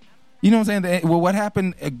deal. You know what I'm saying? What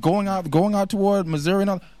happened going out toward Missouri and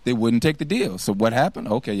all? They wouldn't take the deal. So what happened?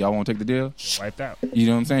 Okay, y'all won't take the deal? Wiped out. You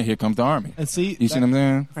know what I'm saying? Here comes the Army. And see, you see what I'm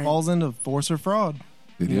saying? Falls into force or fraud.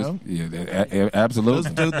 It is. Yeah,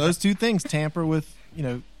 absolutely. Those two things tamper with,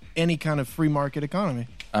 any kind of free market economy.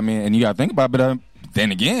 I mean, and you got to think about it, but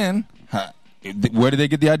then again, where did they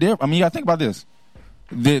get the idea? I mean, you got to think about this.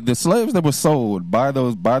 The slaves that were sold by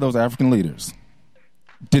those African leaders,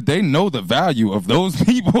 did they know the value of those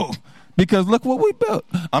people? Because look what we built.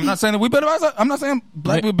 I'm not saying that we built it by ourselves. I'm not saying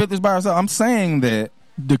black people built this by ourselves. I'm saying that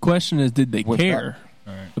the question is, did they care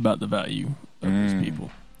about the value of these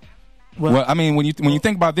people? Well, I mean, when you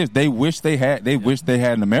think about this, they wish they had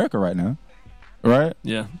in America right now, right?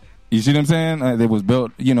 Yeah. You see what I'm saying? They was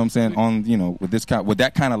built, you know what I'm saying, on with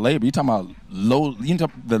that kind of labor. You're talking about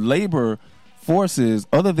the labor forces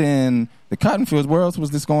other than the cotton fields. Where else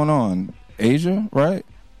was this going on? Asia, right?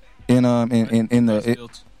 In the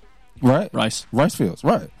fields. Right? Rice fields,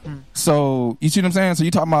 right. So you see what I'm saying? So you're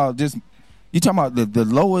talking about the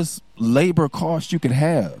lowest labor cost you could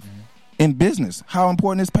have in business. How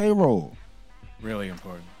important is payroll? Really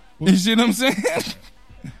important. You see what I'm saying?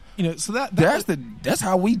 So that's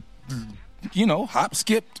how we hop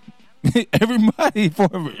skipped everybody for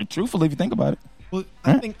truthfully if you think about it. Well,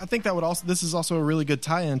 I think that would also. This is also a really good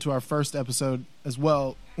tie-in to our first episode as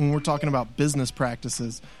well. When we're talking about business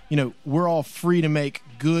practices, we're all free to make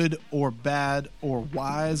good or bad or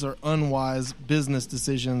wise or unwise business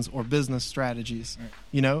decisions or business strategies.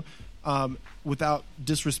 Without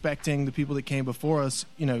disrespecting the people that came before us.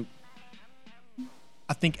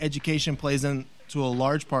 I think education plays into a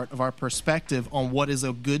large part of our perspective on what is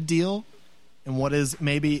a good deal and what is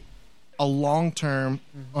maybe a long-term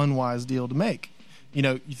unwise deal to make.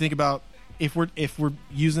 You think about if we're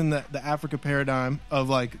using the Africa paradigm of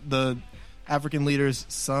like the African leaders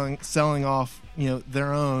selling off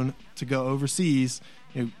their own to go overseas,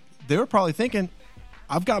 they were probably thinking,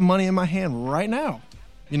 I've got money in my hand right now.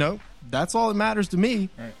 That's all that matters to me.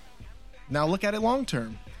 Right. Now look at it long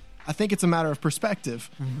term. I think it's a matter of perspective.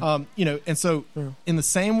 And so in the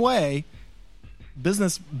same way,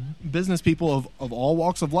 business people of all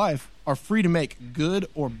walks of life are free to make good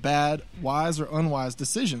or bad, wise or unwise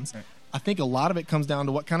decisions. Right. I think a lot of it comes down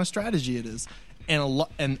to what kind of strategy it is.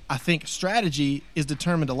 And I think strategy is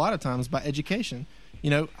determined a lot of times by education.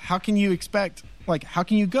 How can you expect, how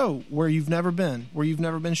can you go where you've never been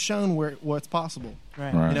shown what's possible?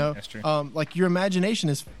 Right. That's true. Your imagination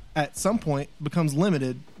is at some point becomes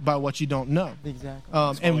limited by what you don't know.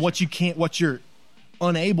 Exactly. And what you can't, what you're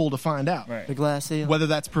unable to find out. Right. The glass ceiling. Whether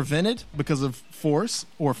that's prevented because of force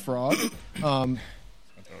or fraud,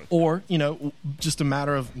 or just a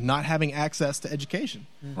matter of not having access to education.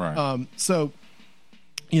 Right. So,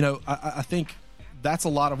 I think that's a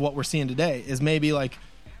lot of what we're seeing today. Is maybe like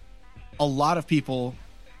a lot of people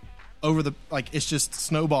it's just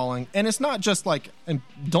snowballing, and it's not just like, and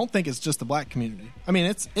don't think it's just the black community. I mean,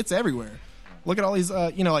 it's everywhere. Look at all these,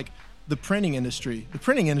 like the printing industry. The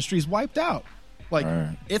printing industry is wiped out. Like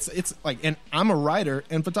it's like, and I'm a writer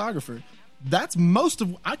and photographer. That's most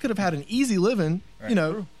of. I could have had an easy living,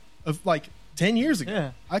 of like 10 years ago.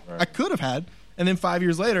 Yeah. I could have had, and then 5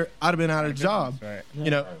 years later, I'd have been out of a job. Right.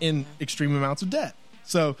 In extreme amounts of debt.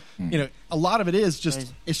 So a lot of it is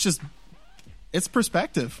just it's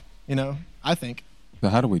perspective. I think. So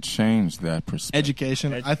how do we change that perspective?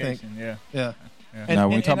 Education, I think. Yeah. Now,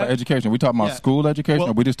 when we talk about education, we talking about school education,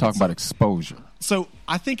 or we just talking about exposure? So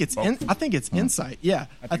I think it's insight. Yeah,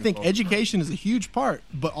 I think education is a huge part,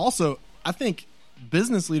 but also I think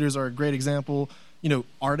business leaders are a great example.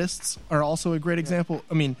 Artists are also a great example.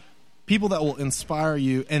 I mean, people that will inspire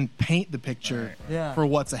you and paint the picture for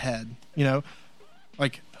what's ahead.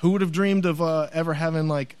 Like who would have dreamed of ever having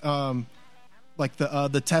like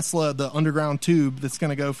the Tesla, the underground tube that's going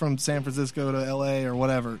to go from San Francisco to LA or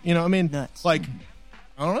whatever. I mean, nuts. Like,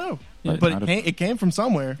 I don't know, Yeah. but it came from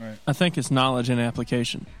somewhere. Right. I think it's knowledge and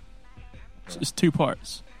application. It's two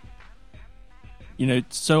parts.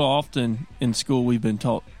 So often in school we've been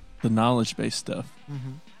taught the knowledge-based stuff.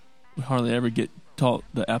 Mm-hmm. We hardly ever get taught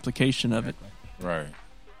the application of it. Right.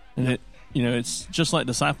 And it's just like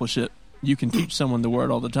discipleship. You can teach someone the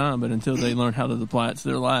word all the time, but until they learn how to apply it to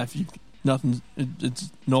their life,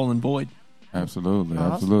 it's null and void. Absolutely.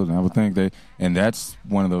 I would think and that's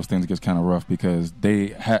one of those things that gets kind of rough because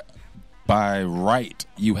by right,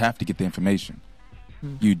 you have to get the information.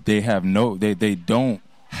 They don't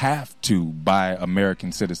have to by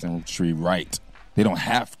American citizenry right. They don't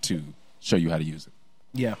have to show you how to use it.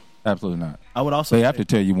 Yeah. Absolutely not. I would also they have to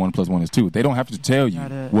tell you 1 + 1 is 2. They don't have to tell you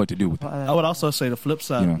what to do with it. I would also say the flip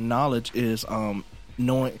side of knowledge is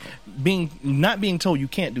not being told you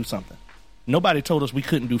can't do something. Nobody told us we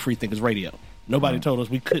couldn't do Free Thinkers Radio. Nobody told us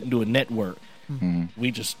we couldn't do a network. Mm-hmm.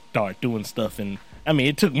 We just started doing stuff, and I mean,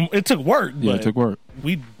 it took work. Yeah, but it took work.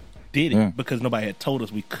 We did it because nobody had told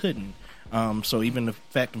us we couldn't. So even the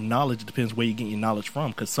fact of knowledge depends where you get your knowledge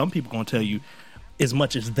from, because some people are going to tell you as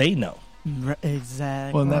much as they know.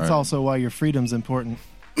 Exactly. Well, and that's also why your freedom's important.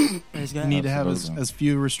 You need to have Absolutely. as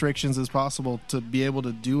few restrictions as possible to be able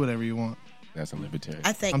to do whatever you want. That's a libertarian.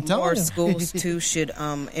 I think I'm telling more you. schools too should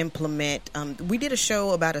implement. We did a show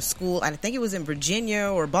about a school. I think it was in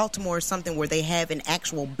Virginia or Baltimore or something, where they have an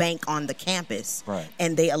actual bank on the campus, right?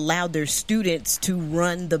 And they allowed their students to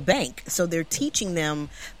run the bank. So they're teaching them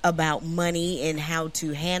about money and how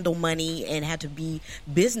to handle money and how to be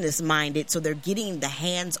business minded. So they're getting the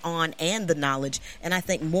hands on and the knowledge. And I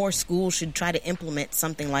think more schools should try to implement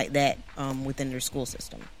something like that within their school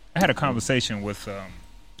system. I had a conversation with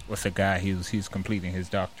a guy. He's completing his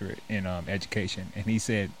doctorate in education, and he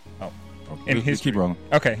said, in history, keep rolling.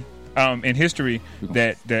 Okay, in history,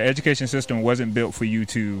 that the education system wasn't built for you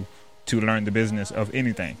to learn the business of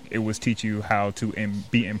anything. It was teach you how to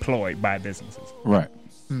be employed by businesses. Right.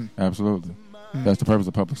 Absolutely. That's the purpose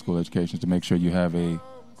of public school education, is to make sure you have a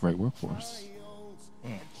great workforce.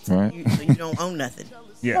 Right. So you don't own nothing.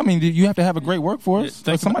 Yeah. I mean, you have to have a great workforce.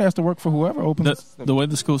 Somebody has to work for whoever opens the way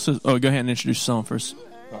the school system. Oh, go ahead and introduce yourself first.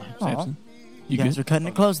 Samson. You guys are cutting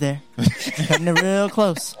it close there. Cutting it real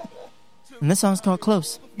close. And this song's called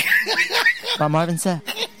Close by Marvin Sapp.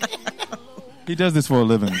 He does this for a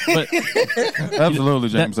living. But absolutely,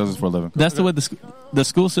 James does this for a living. That's the way the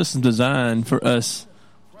school system's designed for us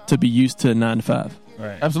to be used to 9 to 5.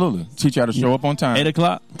 Right. Absolutely. Teach you how to show up on time. 8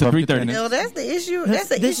 o'clock to 3:30. No, that's the issue. That's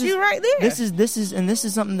the issue right there. This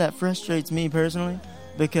is something that frustrates me personally,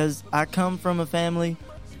 because I come from a family,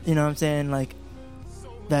 you know what I'm saying, like,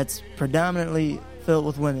 that's predominantly filled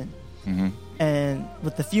with women. Mm-hmm. And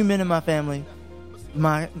with the few men in my family,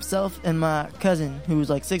 myself and my cousin, who was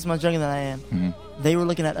like 6 months younger than I am, they were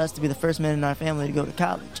looking at us to be the first men in our family to go to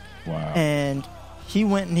college. Wow. And he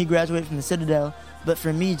went and he graduated from the Citadel. But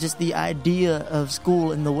for me, just the idea of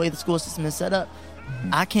school and the way the school system is set up,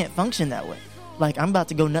 I can't function that way. Like, I'm about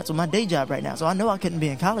to go nuts with my day job right now, so I know I couldn't be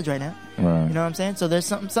in college right now. Right. You know what I'm saying? So there's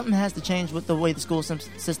something has to change with the way the school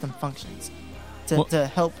system functions to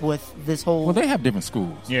help with this whole. Well, they have different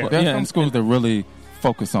schools. Yeah. There are some schools that really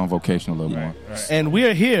focus on vocational a little more. And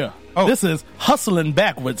we're here This is Hustling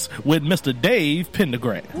Backwards with Mr. Dave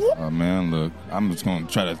Pendergrass. Oh, man, look, I'm just going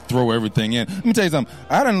to try to throw everything in. Let me tell you something.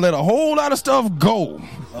 I done let a whole lot of stuff go,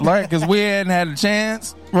 right? Because we hadn't had a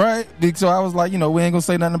chance, right? So I was like, we ain't going to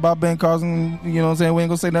say nothing about Ben Carson. You know what I'm saying? We ain't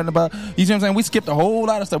going to say nothing about, you see what I'm saying? We skipped a whole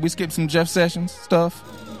lot of stuff. We skipped some Jeff Sessions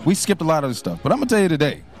stuff. We skipped a lot of the stuff. But I'm going to tell you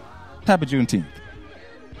today, happy Juneteenth.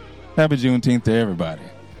 Happy Juneteenth to everybody.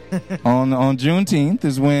 on Juneteenth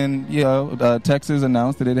is when Texas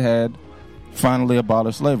announced that it had finally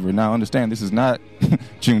abolished slavery. Now understand, this is not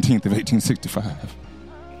Juneteenth of 1865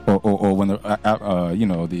 or when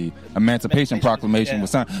the Emancipation Proclamation was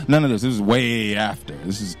signed. None of this. This is way after.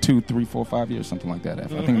 This is 2, 3, 4, 5 years, something like that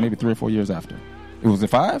after. I think maybe 3 or 4 years after. Was it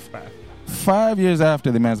 5? 5 years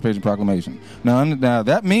after the Emancipation Proclamation. Now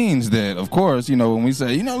that means that, of course, when we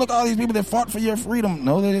say, look, all these people that fought for your freedom.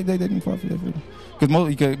 No, they didn't fight for their freedom.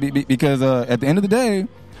 Because at the end of the day,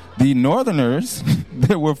 the Northerners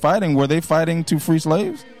that were fighting, were they fighting to free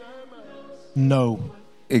slaves? No.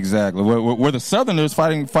 Exactly. Were the Southerners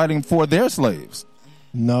fighting for their slaves?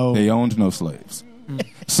 No. They owned no slaves.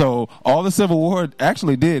 So all the Civil War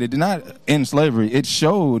actually did, it did not end slavery. It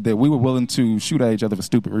showed that we were willing to shoot at each other for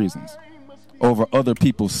stupid reasons over other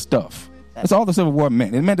people's stuff. That's all the Civil War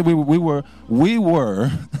meant. It meant that we were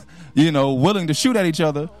willing to shoot at each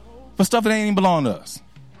other for stuff that ain't even belong to us.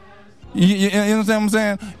 You understand what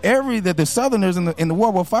I'm saying? That the Southerners in the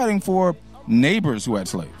war were fighting for neighbors who had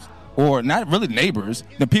slaves. Or not really neighbors,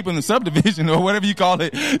 the people in the subdivision or whatever you call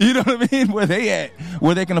it. You know what I mean? Where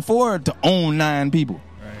they can afford to own 9 people.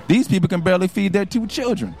 Right. These people can barely feed their 2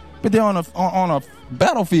 children. But they're on a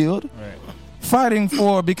battlefield fighting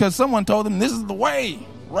because someone told them this is the way.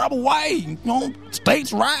 Rebel way.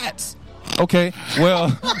 States' rights. Okay, well,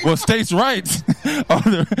 states' rights are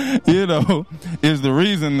is the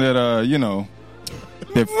reason that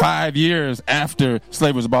that 5 years after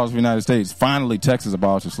slavery was abolished in the United States, finally Texas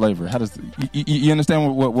abolished slavery. How does you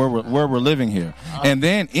understand where we're living here? And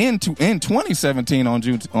then in 2017 on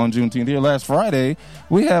Juneteenth, here last Friday,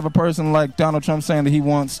 we have a person like Donald Trump saying that he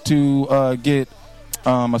wants to get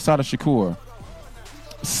Assata Shakur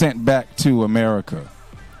sent back to America.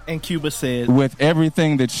 And Cuba said, with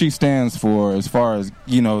everything that she stands for, as far as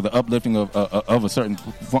the uplifting of a certain,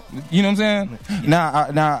 you know what I'm saying?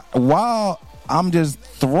 Now, while I'm just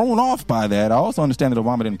thrown off by that, I also understand that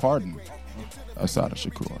Obama didn't pardon Assata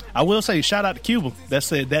Shakur. I will say, shout out to Cuba that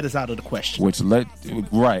said that is out of the question.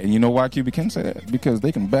 Right, and you know why Cuba can say that? Because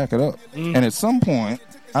they can back it up. And at some point,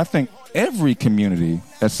 I think every community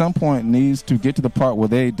at some point needs to get to the part where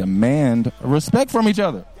they demand respect from each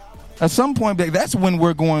other. At some point, that's when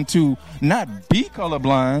we're going to not be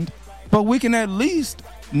colorblind, but we can at least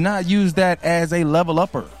not use that as a level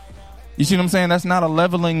upper. You see what I'm saying? That's not a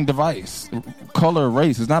leveling device. Color,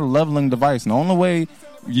 race is not a leveling device. And the only way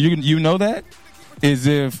you know that is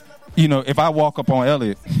if I walk up on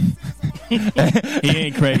Elliot. He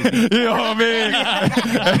ain't crazy. You know what I mean?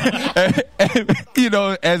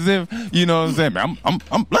 As if, what I'm saying, man,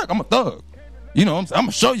 I'm black, I'm a thug. I'm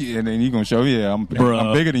gonna show you, and then you're gonna show, I'm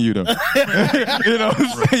bigger than you though. You know what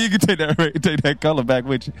I'm saying? You can take that color back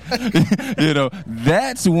with you.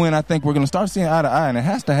 That's when I think we're gonna start seeing eye to eye, and it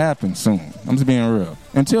has to happen soon. I'm just being real.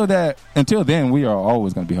 Until then, we are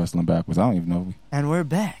always gonna be hustling backwards. I don't even know. And we're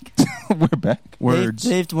back. We're back. Words.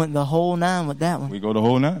 Dave went the whole 9 with that one. We go the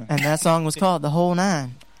whole 9. And that song was called The Whole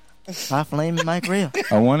 9 by Flame and Mike Real.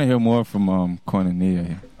 I want to hear more from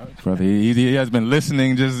Cornelia, brother. He has been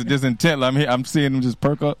listening just intently. I'm seeing him just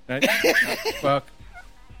perk up. Well,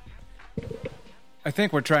 I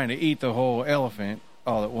think we're trying to eat the whole elephant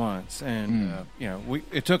all at once, and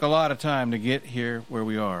it took a lot of time to get here where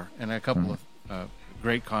we are, and a couple of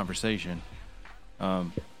great conversation.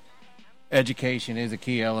 Education is a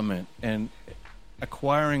key element, and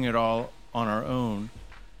acquiring it all on our own.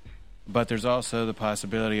 But there's also the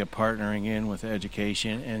possibility of partnering in with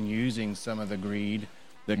education and using some of the greed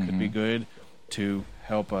that could be good to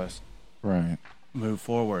help us move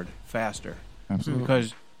forward faster. Absolutely.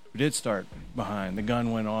 Because we did start behind. The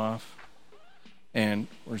gun went off, and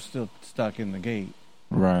we're still stuck in the gate.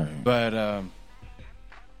 Right. But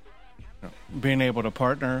being able to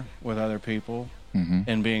partner with other people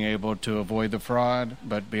and being able to avoid the fraud,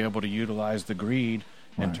 but be able to utilize the greed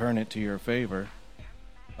and turn it to your favor.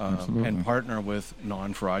 And partner with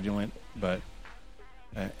non-fraudulent, but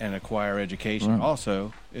and acquire education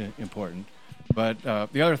also important. But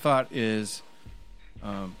the other thought is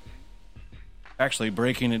actually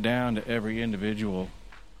breaking it down to every individual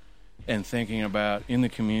and thinking about in the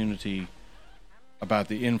community about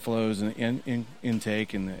the inflows and the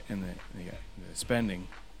intake and the spending.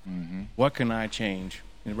 What can I change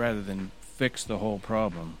rather than fix the whole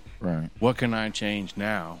problem? Right. What can I change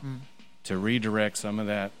now to redirect some of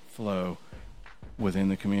that flow within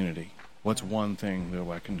the community? What's one thing that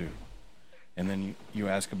I can do? And then you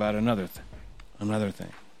ask about another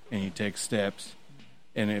thing, and you take steps,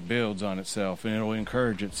 and it builds on itself, and it'll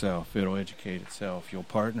encourage itself, it'll educate itself, you'll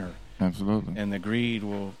partner. Absolutely. And the greed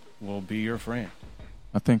will be your friend.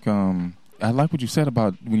 I think I like what you said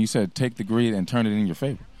about when you said take the greed and turn it in your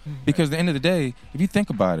favor. Because at the end of the day, if you think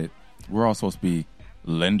about it, we're all supposed to be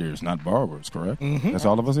lenders, not borrowers, correct? That's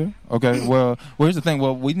all of us here? Okay, well, here's the thing.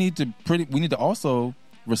 Well, we need to also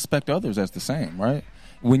respect others as the same, right?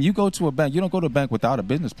 When you go to a bank, you don't go to a bank without a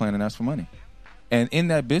business plan and ask for money. And in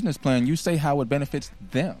that business plan, you say how it benefits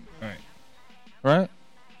them. Right?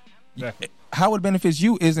 Exactly. How it benefits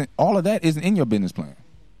you isn't in your business plan.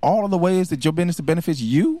 All of the ways that your business benefits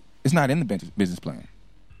you is not in the business plan.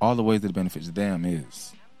 All the ways that it benefits them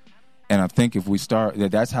is. And I think if we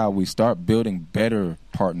that's how we start building better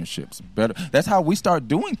partnerships. That's how we start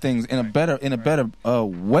doing things in a better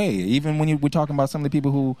way. Even when we're talking about some of the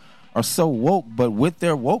people who are so woke, but with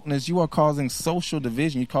their wokeness, you are causing social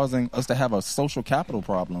division. You're causing us to have a social capital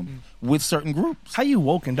problem with certain groups. How you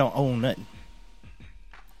woke and don't own nothing?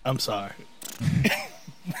 I'm sorry.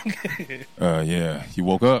 Yeah, you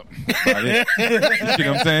woke up. You know what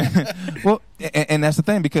I'm saying? Well, and that's the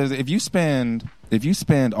thing, because if you spend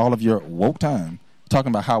all of your woke time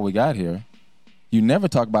talking about how we got here, you never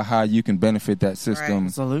talk about how you can benefit that system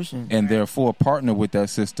solution, and therefore partner with that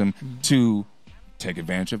system to take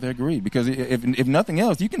advantage of their greed. Because if nothing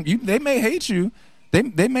else, they may hate you.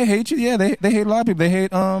 They may hate you. Yeah, they hate a lot of people. They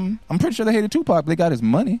hate. I'm pretty sure they hated Tupac. They got his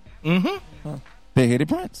money. They hated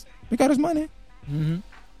Prince. They got his money.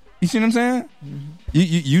 You see what I'm saying?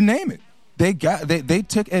 You name it. They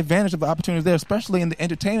took advantage of the opportunities there, especially in the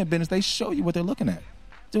entertainment business. They show you what they're looking at.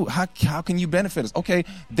 Dude, how can you benefit us? Okay,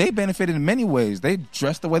 they benefited in many ways. They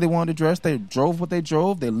dressed the way they wanted to dress. They drove what they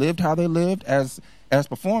drove. They lived how they lived as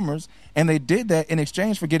performers, and they did that in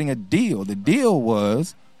exchange for getting a deal. The deal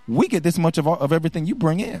was, we get this much of everything you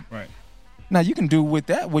bring in. Right. Now, you can do with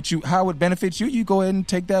that how it benefits you. You go ahead and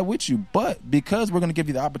take that with you. But because we're going to give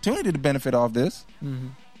you the opportunity to benefit off this,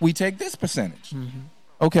 we take this percentage.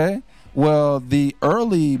 Okay? Well, the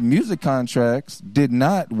early music contracts did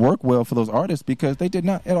not work well for those artists because they did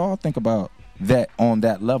not at all think about that on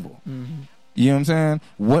that level. You know what I'm saying?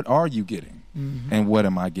 What are you getting? And what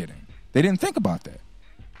am I getting? They didn't think about that.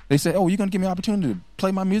 They said, oh, you're going to give me an opportunity to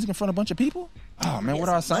play my music in front of a bunch of people? Oh, man, what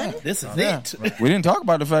are I saying? This is it. We didn't talk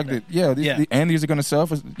about the fact that, the Andes are going to sell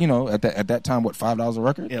for, at that time, what, $5 a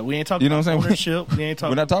record? Yeah, we ain't talking about ownership.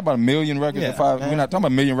 We're not talking about a million records at $5. We're not talking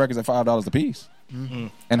about a million records at $5 a piece.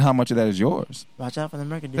 And how much of that is yours? Watch out for the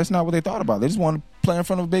record deal. That's not what they thought about. They just wanted to play in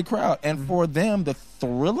front of a big crowd. And for them, the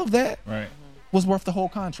thrill of that was worth the whole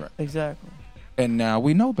contract. Exactly. And now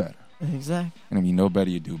we know better. Exactly. And if you know better,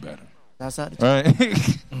 you do better. That's how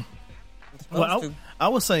Well, I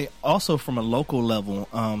would say also from a local level,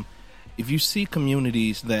 if you see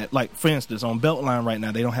communities that, like, for instance, on Beltline right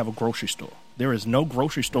now, they don't have a grocery store. There is no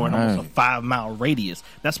grocery store in almost a 5-mile radius.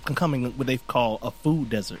 That's becoming what they call a food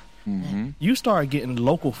desert. You start getting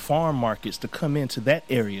local farm markets to come into that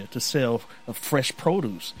area to sell fresh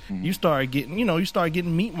produce. You start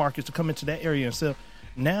getting meat markets to come into that area and sell.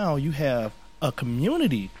 Now you have a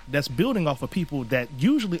community that's building off of people that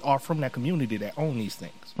usually are from that community that own these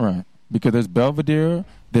things. Right. Because there's Belvedere,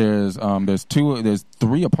 there's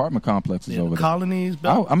 3 apartment complexes over there. Colonies.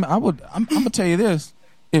 I'm gonna tell you this: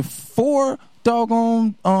 if 4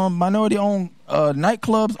 doggone minority-owned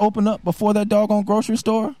nightclubs open up before that doggone grocery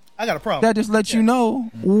store, I got a problem. That just lets you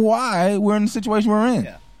know why we're in the situation we're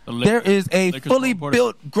in. There is a fully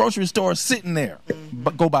built grocery store sitting there,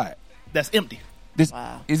 but go buy it. That's empty. This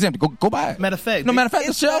is empty. Go buy it. Matter of fact,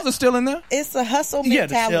 the shelves are still in there. It's a hustle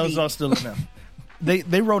mentality. Yeah, the shelves are still in there.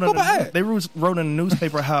 They wrote in the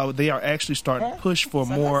newspaper how they are actually starting to push for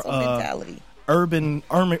more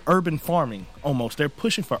urban farming. Almost, they're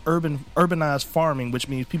pushing for urbanized farming, which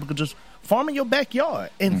means people could just farm in your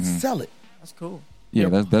backyard and sell it. That's cool. Yeah,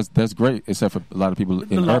 that's great. Except for a lot of people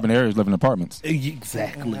in urban areas live in apartments.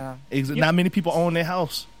 Exactly. Not many people own their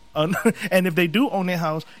house. And if they do own their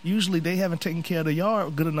house, usually they haven't taken care of the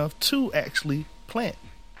yard good enough to actually plant.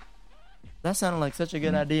 That sounded like such a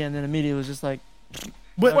good idea, and then immediately it was just like.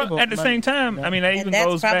 But at the same time, I mean, that even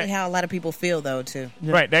goes back. That's probably how a lot of people feel, though, too.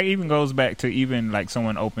 Yeah. Right. That even goes back to even like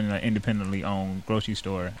someone opening an independently owned grocery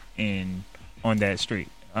store on that street,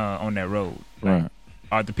 on that road. Right.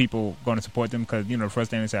 Are the people going to support them? Because, the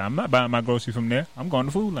first thing they say, I'm not buying my groceries from there. I'm going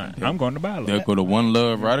to Food Line. Yeah. I'm going to buy them. They'll go to One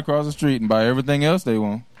Love right across the street and buy everything else they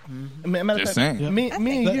want. Matter of fact, me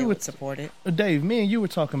and you would support it. Dave, me and you were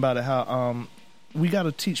talking about it, how we got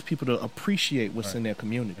to teach people to appreciate what's in their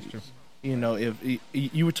communities. You know, if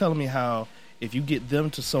you were telling me how if you get them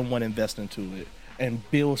to someone invest into it and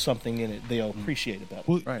build something in it, they'll appreciate it better.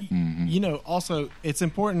 Well, right. You know, also it's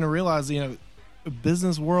important to realize, you know, the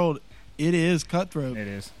business world, it is cutthroat. It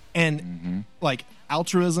is. And like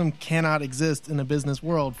altruism cannot exist in a business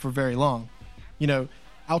world for very long. You know,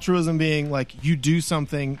 altruism being like you do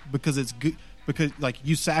something because it's good, because like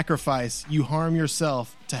you sacrifice, you harm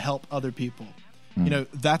yourself to help other people. You know,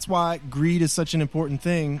 that's why greed is such an important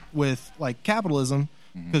thing with like capitalism,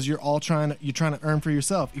 because you're trying to earn for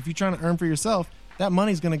yourself. If you're trying to earn for yourself, that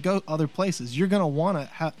money's going to go other places. You're going to want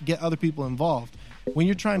to get other people involved. When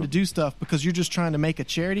you're trying to do stuff because you're just trying to make a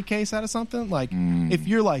charity case out of something, like if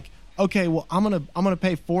you're like, okay, well, I'm gonna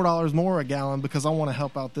pay $4 more a gallon because I want to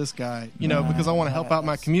help out this guy, you know, because I want to help out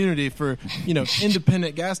my community for, you know,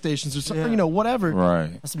 independent gas stations or something, you know, whatever.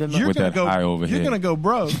 Right. You're With that high overhead. You're gonna go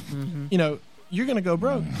broke. You know, you're gonna go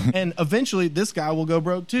broke, and eventually this guy will go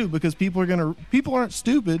broke too, because people aren't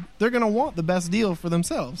stupid. They're gonna want the best deal for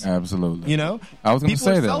themselves. Absolutely. You know, I was going to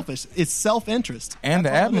people say are that. selfish. It's self-interest, And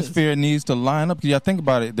That's the all it is. atmosphere needs to line up. Because think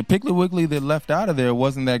about it. The Piggly Wiggly that left out of there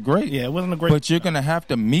wasn't that great. Yeah, it wasn't a great. But you're going to have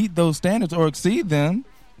to meet those standards or exceed them.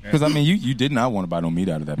 Because, I mean, you did not want to buy no meat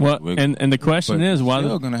out of that Well, Piggly Wiggly. and the question But is why you're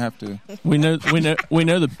still going to have to. we know the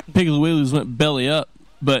Piggly Wigglies went belly up,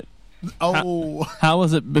 but how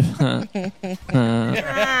was it?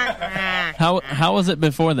 How was it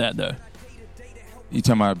before that though? You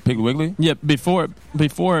talking about Piggly Wiggly? Yeah, before it,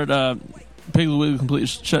 Piggly Wiggly completely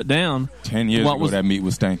shut down. 10 years ago, that meat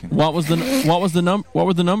was stinking. What were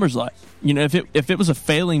the numbers like? You know, if it was a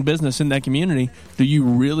failing business in that community, do you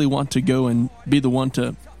really want to go and be the one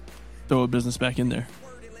to throw a business back in there?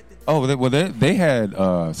 Oh, they had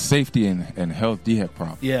safety and health defect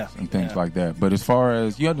problems and things like that. But as far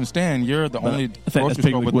as you understand, you're the only I think that's grocery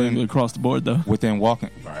store Piggly Wiggly across the board, though. Within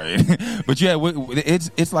walking, right? But yeah,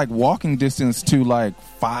 it's like walking distance to like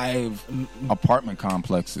 5 apartment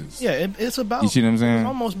complexes. Yeah, it's about. You see what I'm saying? It's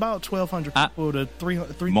almost about 1,200 people to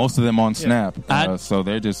 300. Most of them on Snap, I- so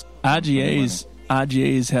they're just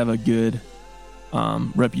IGAs have a good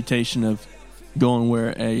reputation of going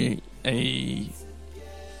where a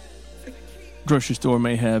grocery store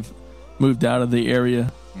may have moved out of the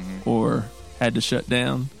area or had to shut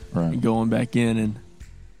down and going back in and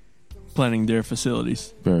planning their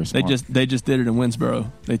facilities. Very smart. They just did it in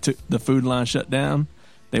Winsboro. They took the food line shut down.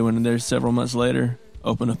 They went in there several months later,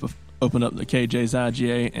 opened up the KJ's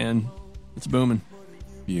IGA, and it's booming.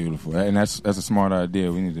 Beautiful, and that's a smart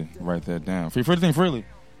idea. We need to write that down. Free to think freely.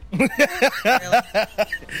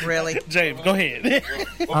 Really? James, go ahead.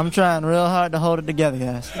 I'm trying real hard to hold it together,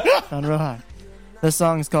 guys. Trying real hard. This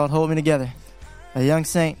song is called Hold Me Together, a Young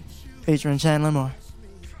Saint featuring Chandler Moore.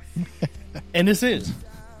 And this is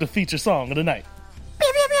the feature song of the night.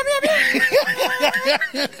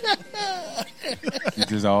 You're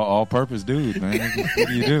just all-purpose dude, man. What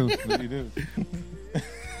do you do? What do you do?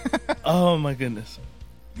 Oh my goodness!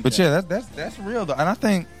 But yeah, that's real though, and I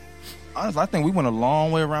think honestly, we went a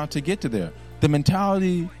long way around to get to there. The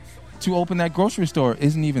mentality to open that grocery store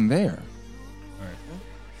isn't even there.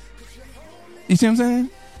 You see what I'm saying?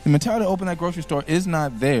 The mentality to open that grocery store is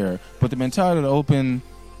not there, but the mentality to open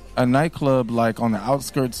a nightclub like on the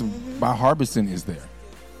outskirts by Harbison is there.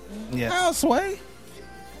 Yeah. How, Sway?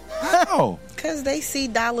 How? Because they see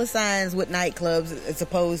dollar signs with nightclubs as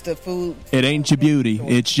opposed to food. It ain't your beauty,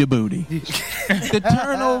 it's your booty. The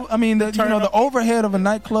turnover, I mean, the overhead of a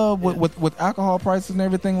nightclub with alcohol prices and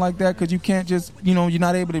everything like that, because you can't just, you're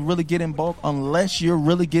not able to really get in bulk unless you're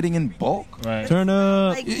really getting in bulk. Right. Turn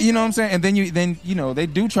up. You know what I'm saying? And then they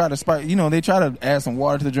do try to spice, they try to add some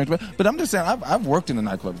water to the drink. But I'm just saying, I've worked in a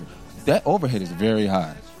nightclub. That overhead is very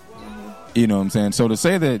high. You know what I'm saying? So to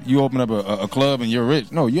say that you open up a club and you're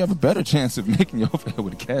rich, no, you have a better chance of making your overhead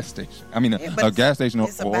with a gas station. I mean, a gas station.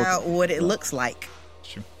 It's about what it looks like.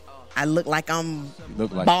 Sure. I look like I'm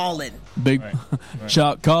balling. Big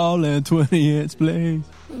shot calling 20-inch plays.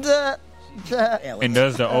 And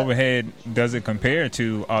does the overhead, does it compare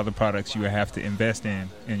to all the products you would have to invest in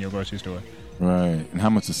your grocery store? Right. And how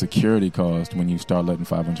much does security cost when you start letting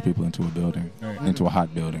 500 people into a building, into a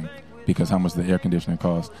hot building? Because how much the air conditioning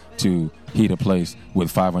costs to heat a place with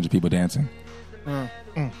 500 people dancing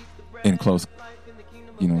in close,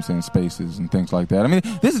 spaces and things like that. I mean,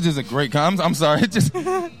 this is just a great. I'm sorry,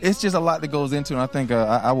 it's just a lot that goes into it. And I think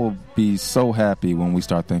I will be so happy when we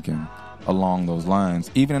start thinking along those lines,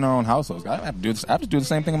 even in our own households. I have to do this. I have to do the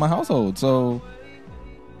same thing in my household. So,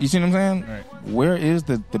 you see what I'm saying? Right. Where is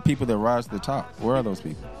the people that rise to the top? Where are those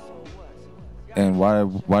people? And why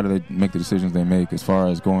do they make the decisions they make as far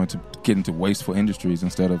as going to get into wasteful industries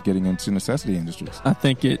instead of getting into necessity industries. I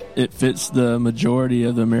think it fits the majority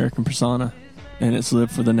of the American persona, and it's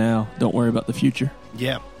live for the now. Don't worry about the future.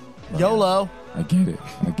 Yeah. YOLO. I get it.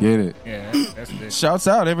 Yeah, that's good. Shouts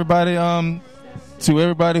out everybody to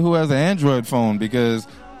everybody who has an Android phone, because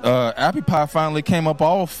Appy Pie finally came up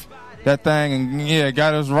off that thing and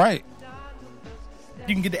got us right.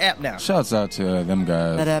 You can get the app now. Shouts out to them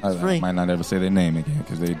guys. That app's free. I might not ever say their name again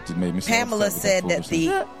because they just made me so Pamela upset said with that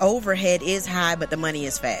the overhead is high, but the money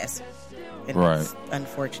is fast. And Right. it's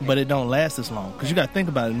unfortunate. But it don't last as long because you got to think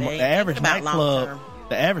about it. They ain't The average thinking about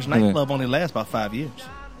nightclub, only lasts about 5 years.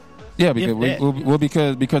 Yeah, because If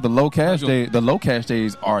that. because the low cash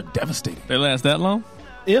days are devastating. They last that long?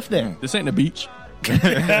 If that. This ain't the beach.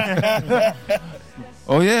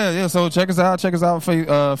 Oh yeah. So check us out.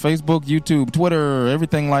 Facebook, YouTube, Twitter,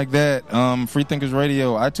 everything like that. Free Thinkers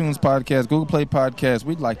Radio, iTunes Podcast, Google Play Podcast.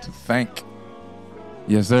 We'd like to thank,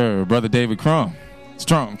 yes sir, Brother David Crum.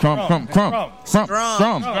 Strong. Strong.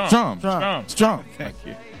 Thank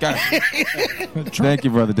you. Got it. Thank you,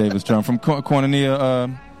 Brother David Strum from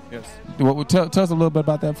Koinonia. Yes. Tell us a little bit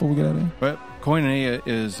about that before we get out of here. But koinonia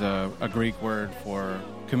is a Greek word for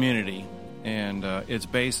community, and it's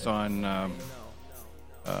based on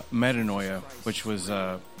metanoia, which was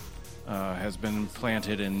has been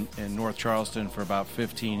planted in North Charleston for about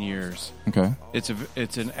 15 years. Okay.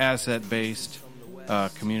 It's an asset-based,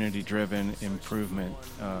 community-driven improvement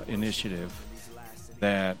initiative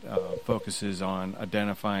that focuses on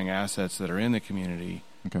identifying assets that are in the community.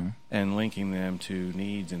 Okay. And linking them to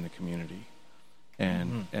needs in the community,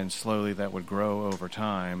 and slowly that would grow over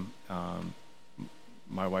time.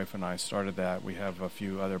 My wife and I started that. We have a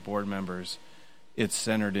few other board members. It's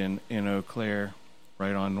centered in Eau Claire,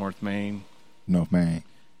 right on North Main. North Main,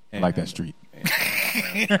 I like that street.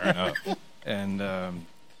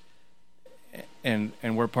 And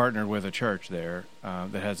we're partnered with a church there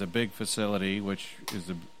that has a big facility, which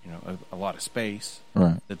is a lot of space,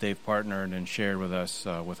 right, that they've partnered and shared with us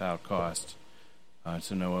without cost,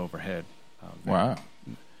 so no overhead. Wow,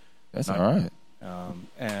 that's all right.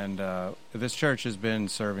 And this church has been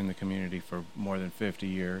serving the community for more than 50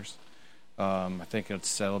 years. I think it's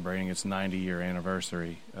celebrating its 90-year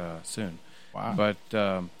anniversary soon. Wow! But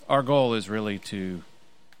our goal is really to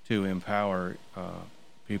empower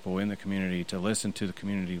people in the community to listen to the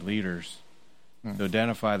community leaders, to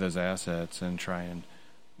identify those assets and try and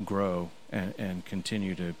grow and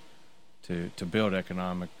continue to build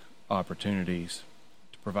economic opportunities,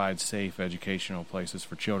 to provide safe educational places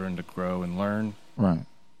for children to grow and learn, right,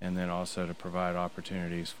 and then also to provide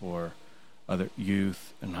opportunities for other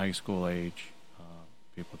youth and high school age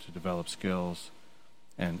people to develop skills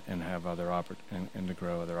and have other and to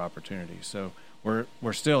grow other opportunities. So we're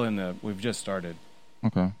still we've just started.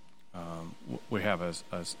 Okay. We have a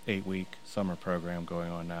 8-week summer program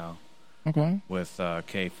going on now. Okay. With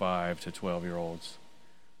K-5 to 12-year-olds,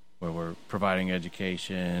 where we're providing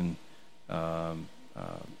education, some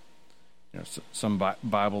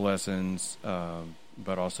Bible lessons,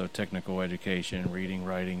 but also technical education, reading,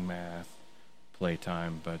 writing, math,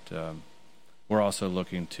 playtime. But we're also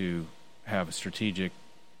looking to have strategic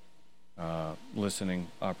listening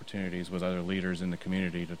opportunities with other leaders in the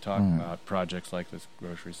community to talk about projects like this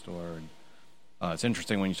grocery store. And it's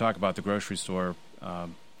interesting when you talk about the grocery store.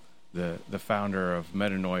 The founder of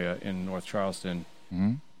Metanoia in North Charleston,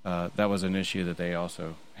 that was an issue that they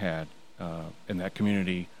also had. And that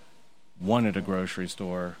community wanted a grocery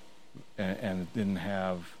store and didn't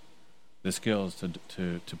have the skills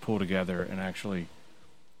to pull together and actually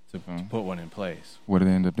to put one in place. What did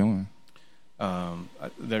they end up doing?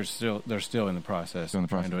 They're still in the process,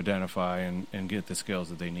 trying to identify and get the skills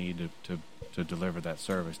that they need to deliver that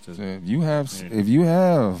service. If you have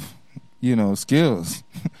skills.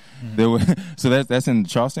 So that's in the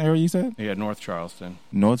Charleston area, you said? Yeah, North Charleston.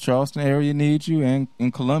 North Charleston area needs you, and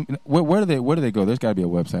in Columbia. Where do they go? There's got to be a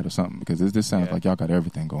website or something, because this sounds like y'all got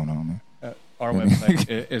everything going on, man. Our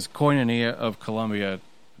website is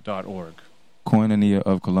koinoniaofcolumbia.org.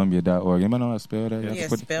 koinoniaofcolumbia.org. Anybody know how to spell that? Yeah,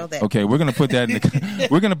 spell that. Okay, we're gonna put that in the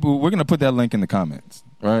we're gonna put that link in the comments.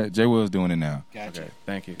 All right, Jay Will's doing it now. Gotcha. Okay,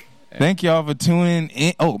 thank you. Thank y'all for tuning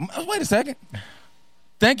in. Oh, wait a second.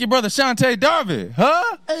 Thank you, brother Shantae Darby.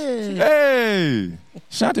 Huh? Hey.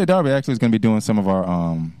 Shantae Darby actually is going to be doing some of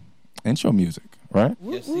our intro music, right?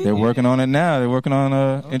 Yes, they're working on it now. They're working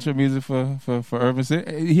on intro music for Urban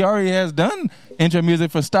City. He already has done intro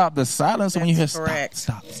music for Stop the Silence. When you hear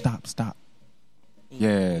stop.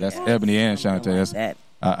 Yeah, that's Ebony and Shantae.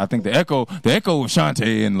 I think the echo of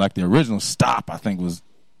Shantae and like the original Stop, I think, was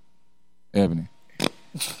Ebony.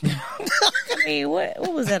 I mean,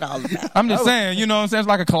 what was that all about? I'm just saying, you know what I'm saying? It's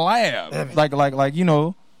like a collab. Like you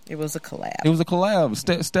know. It was a collab. It was a collab.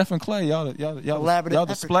 Steph and Clay, y'all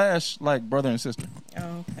the Splash like brother and sister.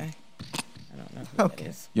 Oh, okay. I don't know who that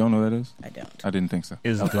is. You don't know who that is? I don't. I didn't think so.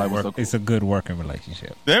 It's a good working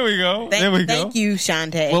relationship. There we go. Thank you,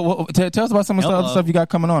 Shantae. Well, tell us about some of the other stuff you got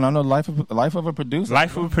coming on. I know Life of a Producer.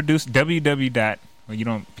 Life of a Producer, www.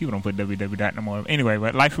 Well, people don't put www no more. Anyway,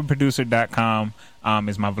 but lifeofproducer.com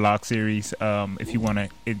is my vlog series. If you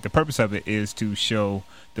want to, the purpose of it is to show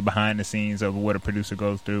the behind the scenes of what a producer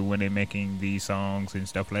goes through when they're making these songs and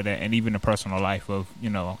stuff like that, and even the personal life of,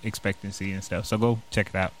 expectancy and stuff. So go check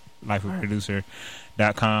it out,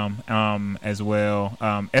 lifeofproducer.com as well.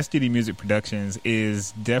 STD Music Productions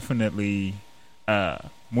is definitely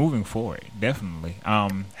moving forward. Definitely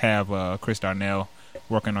have Chris Darnell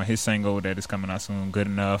working on his single that is coming out soon, Good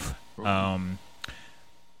Enough. Word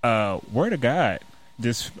of God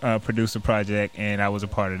just produced a project, and I was a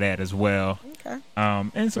part of that as well. Okay.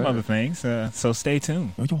 And some other things. So stay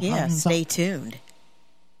tuned. Yeah, stay tuned.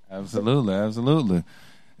 Absolutely.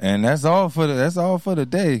 And that's all for the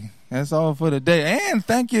day. That's all for the day. And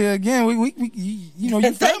thank you again. We you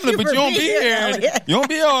family, but you don't be here. You don't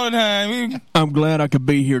be here all the time. I'm glad I could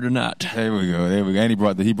be here tonight. There we go. And he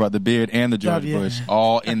brought the beard and the George Bush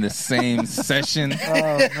all in the same session.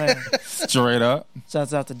 Oh man. Straight up.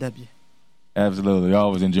 Shouts out to W. Absolutely. We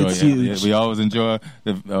always enjoy it. Yeah, we always enjoy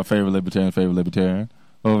the favorite libertarian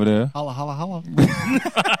over there. Holla, holla, holla.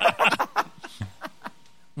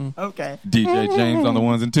 Okay. DJ James on the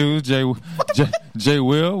ones and twos. Jay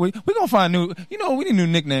Will. We gonna find new. We need a new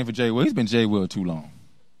nickname for Jay Will. He's been Jay Will too long.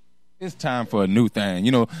 It's time for a new thing.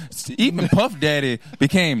 Even Puff Daddy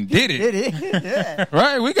became Diddy. Yeah.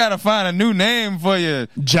 Right? We gotta find a new name for you.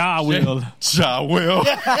 Ja Will. Ja Will.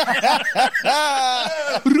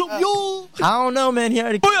 I don't know, man. He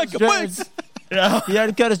already cut his dreads. He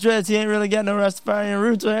already cut his dreads. He ain't really got no Rastafarian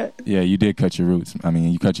roots, right? Yeah, you did cut your roots. I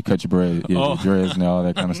mean, you cut your bread, your dreads and all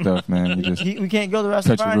that kind of stuff, man. We can't go the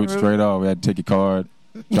Rastafarian cut your roots straight off. We had to take your card,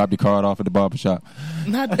 drop your card off at the barbershop.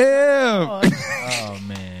 Not damn. Oh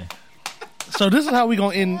man. So this is how we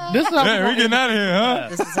gonna end. This is how we getting out of here, huh?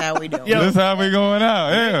 This is how we do. This is how we going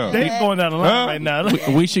out. Yeah, they going down the line right now.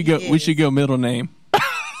 We should go. We should go middle name.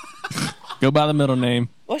 Go by the middle name.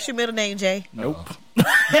 What's your middle name, Jay? Nope.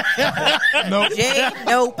 Nope. Jay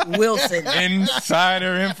Wilson.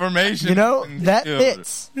 Insider information. That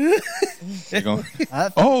fits.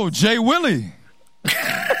 Jay Willie.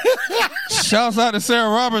 Shouts out to Sarah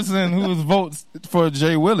Robertson, who votes for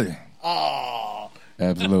Jay Willie. Oh.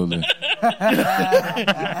 Absolutely.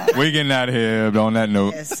 We getting out of here on that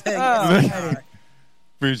note. Yes.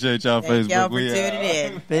 Appreciate y'all, Thank Facebook. Y'all for tuning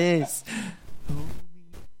in. Peace.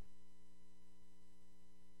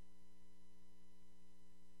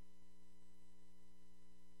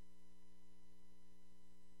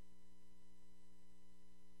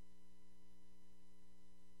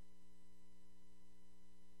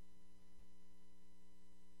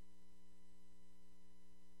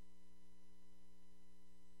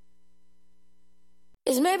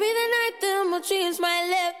 It's maybe the night that my dreams might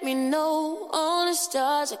let me know. All the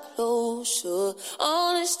stars are closer.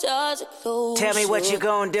 All the stars are closer. Tell me what you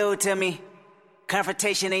gonna do to me.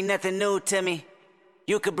 Confrontation ain't nothing new to me.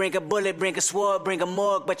 You could bring a bullet, bring a sword, bring a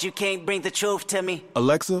morgue, but you can't bring the truth to me.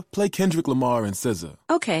 Alexa, play Kendrick Lamar and SZA.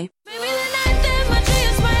 Okay. Maybe the night that my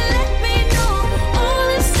dreams might let me know.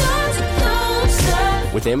 All the stars are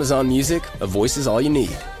closer. With Amazon Music, a voice is all you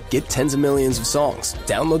need. Get tens of millions of songs.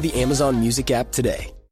 Download the Amazon Music app today.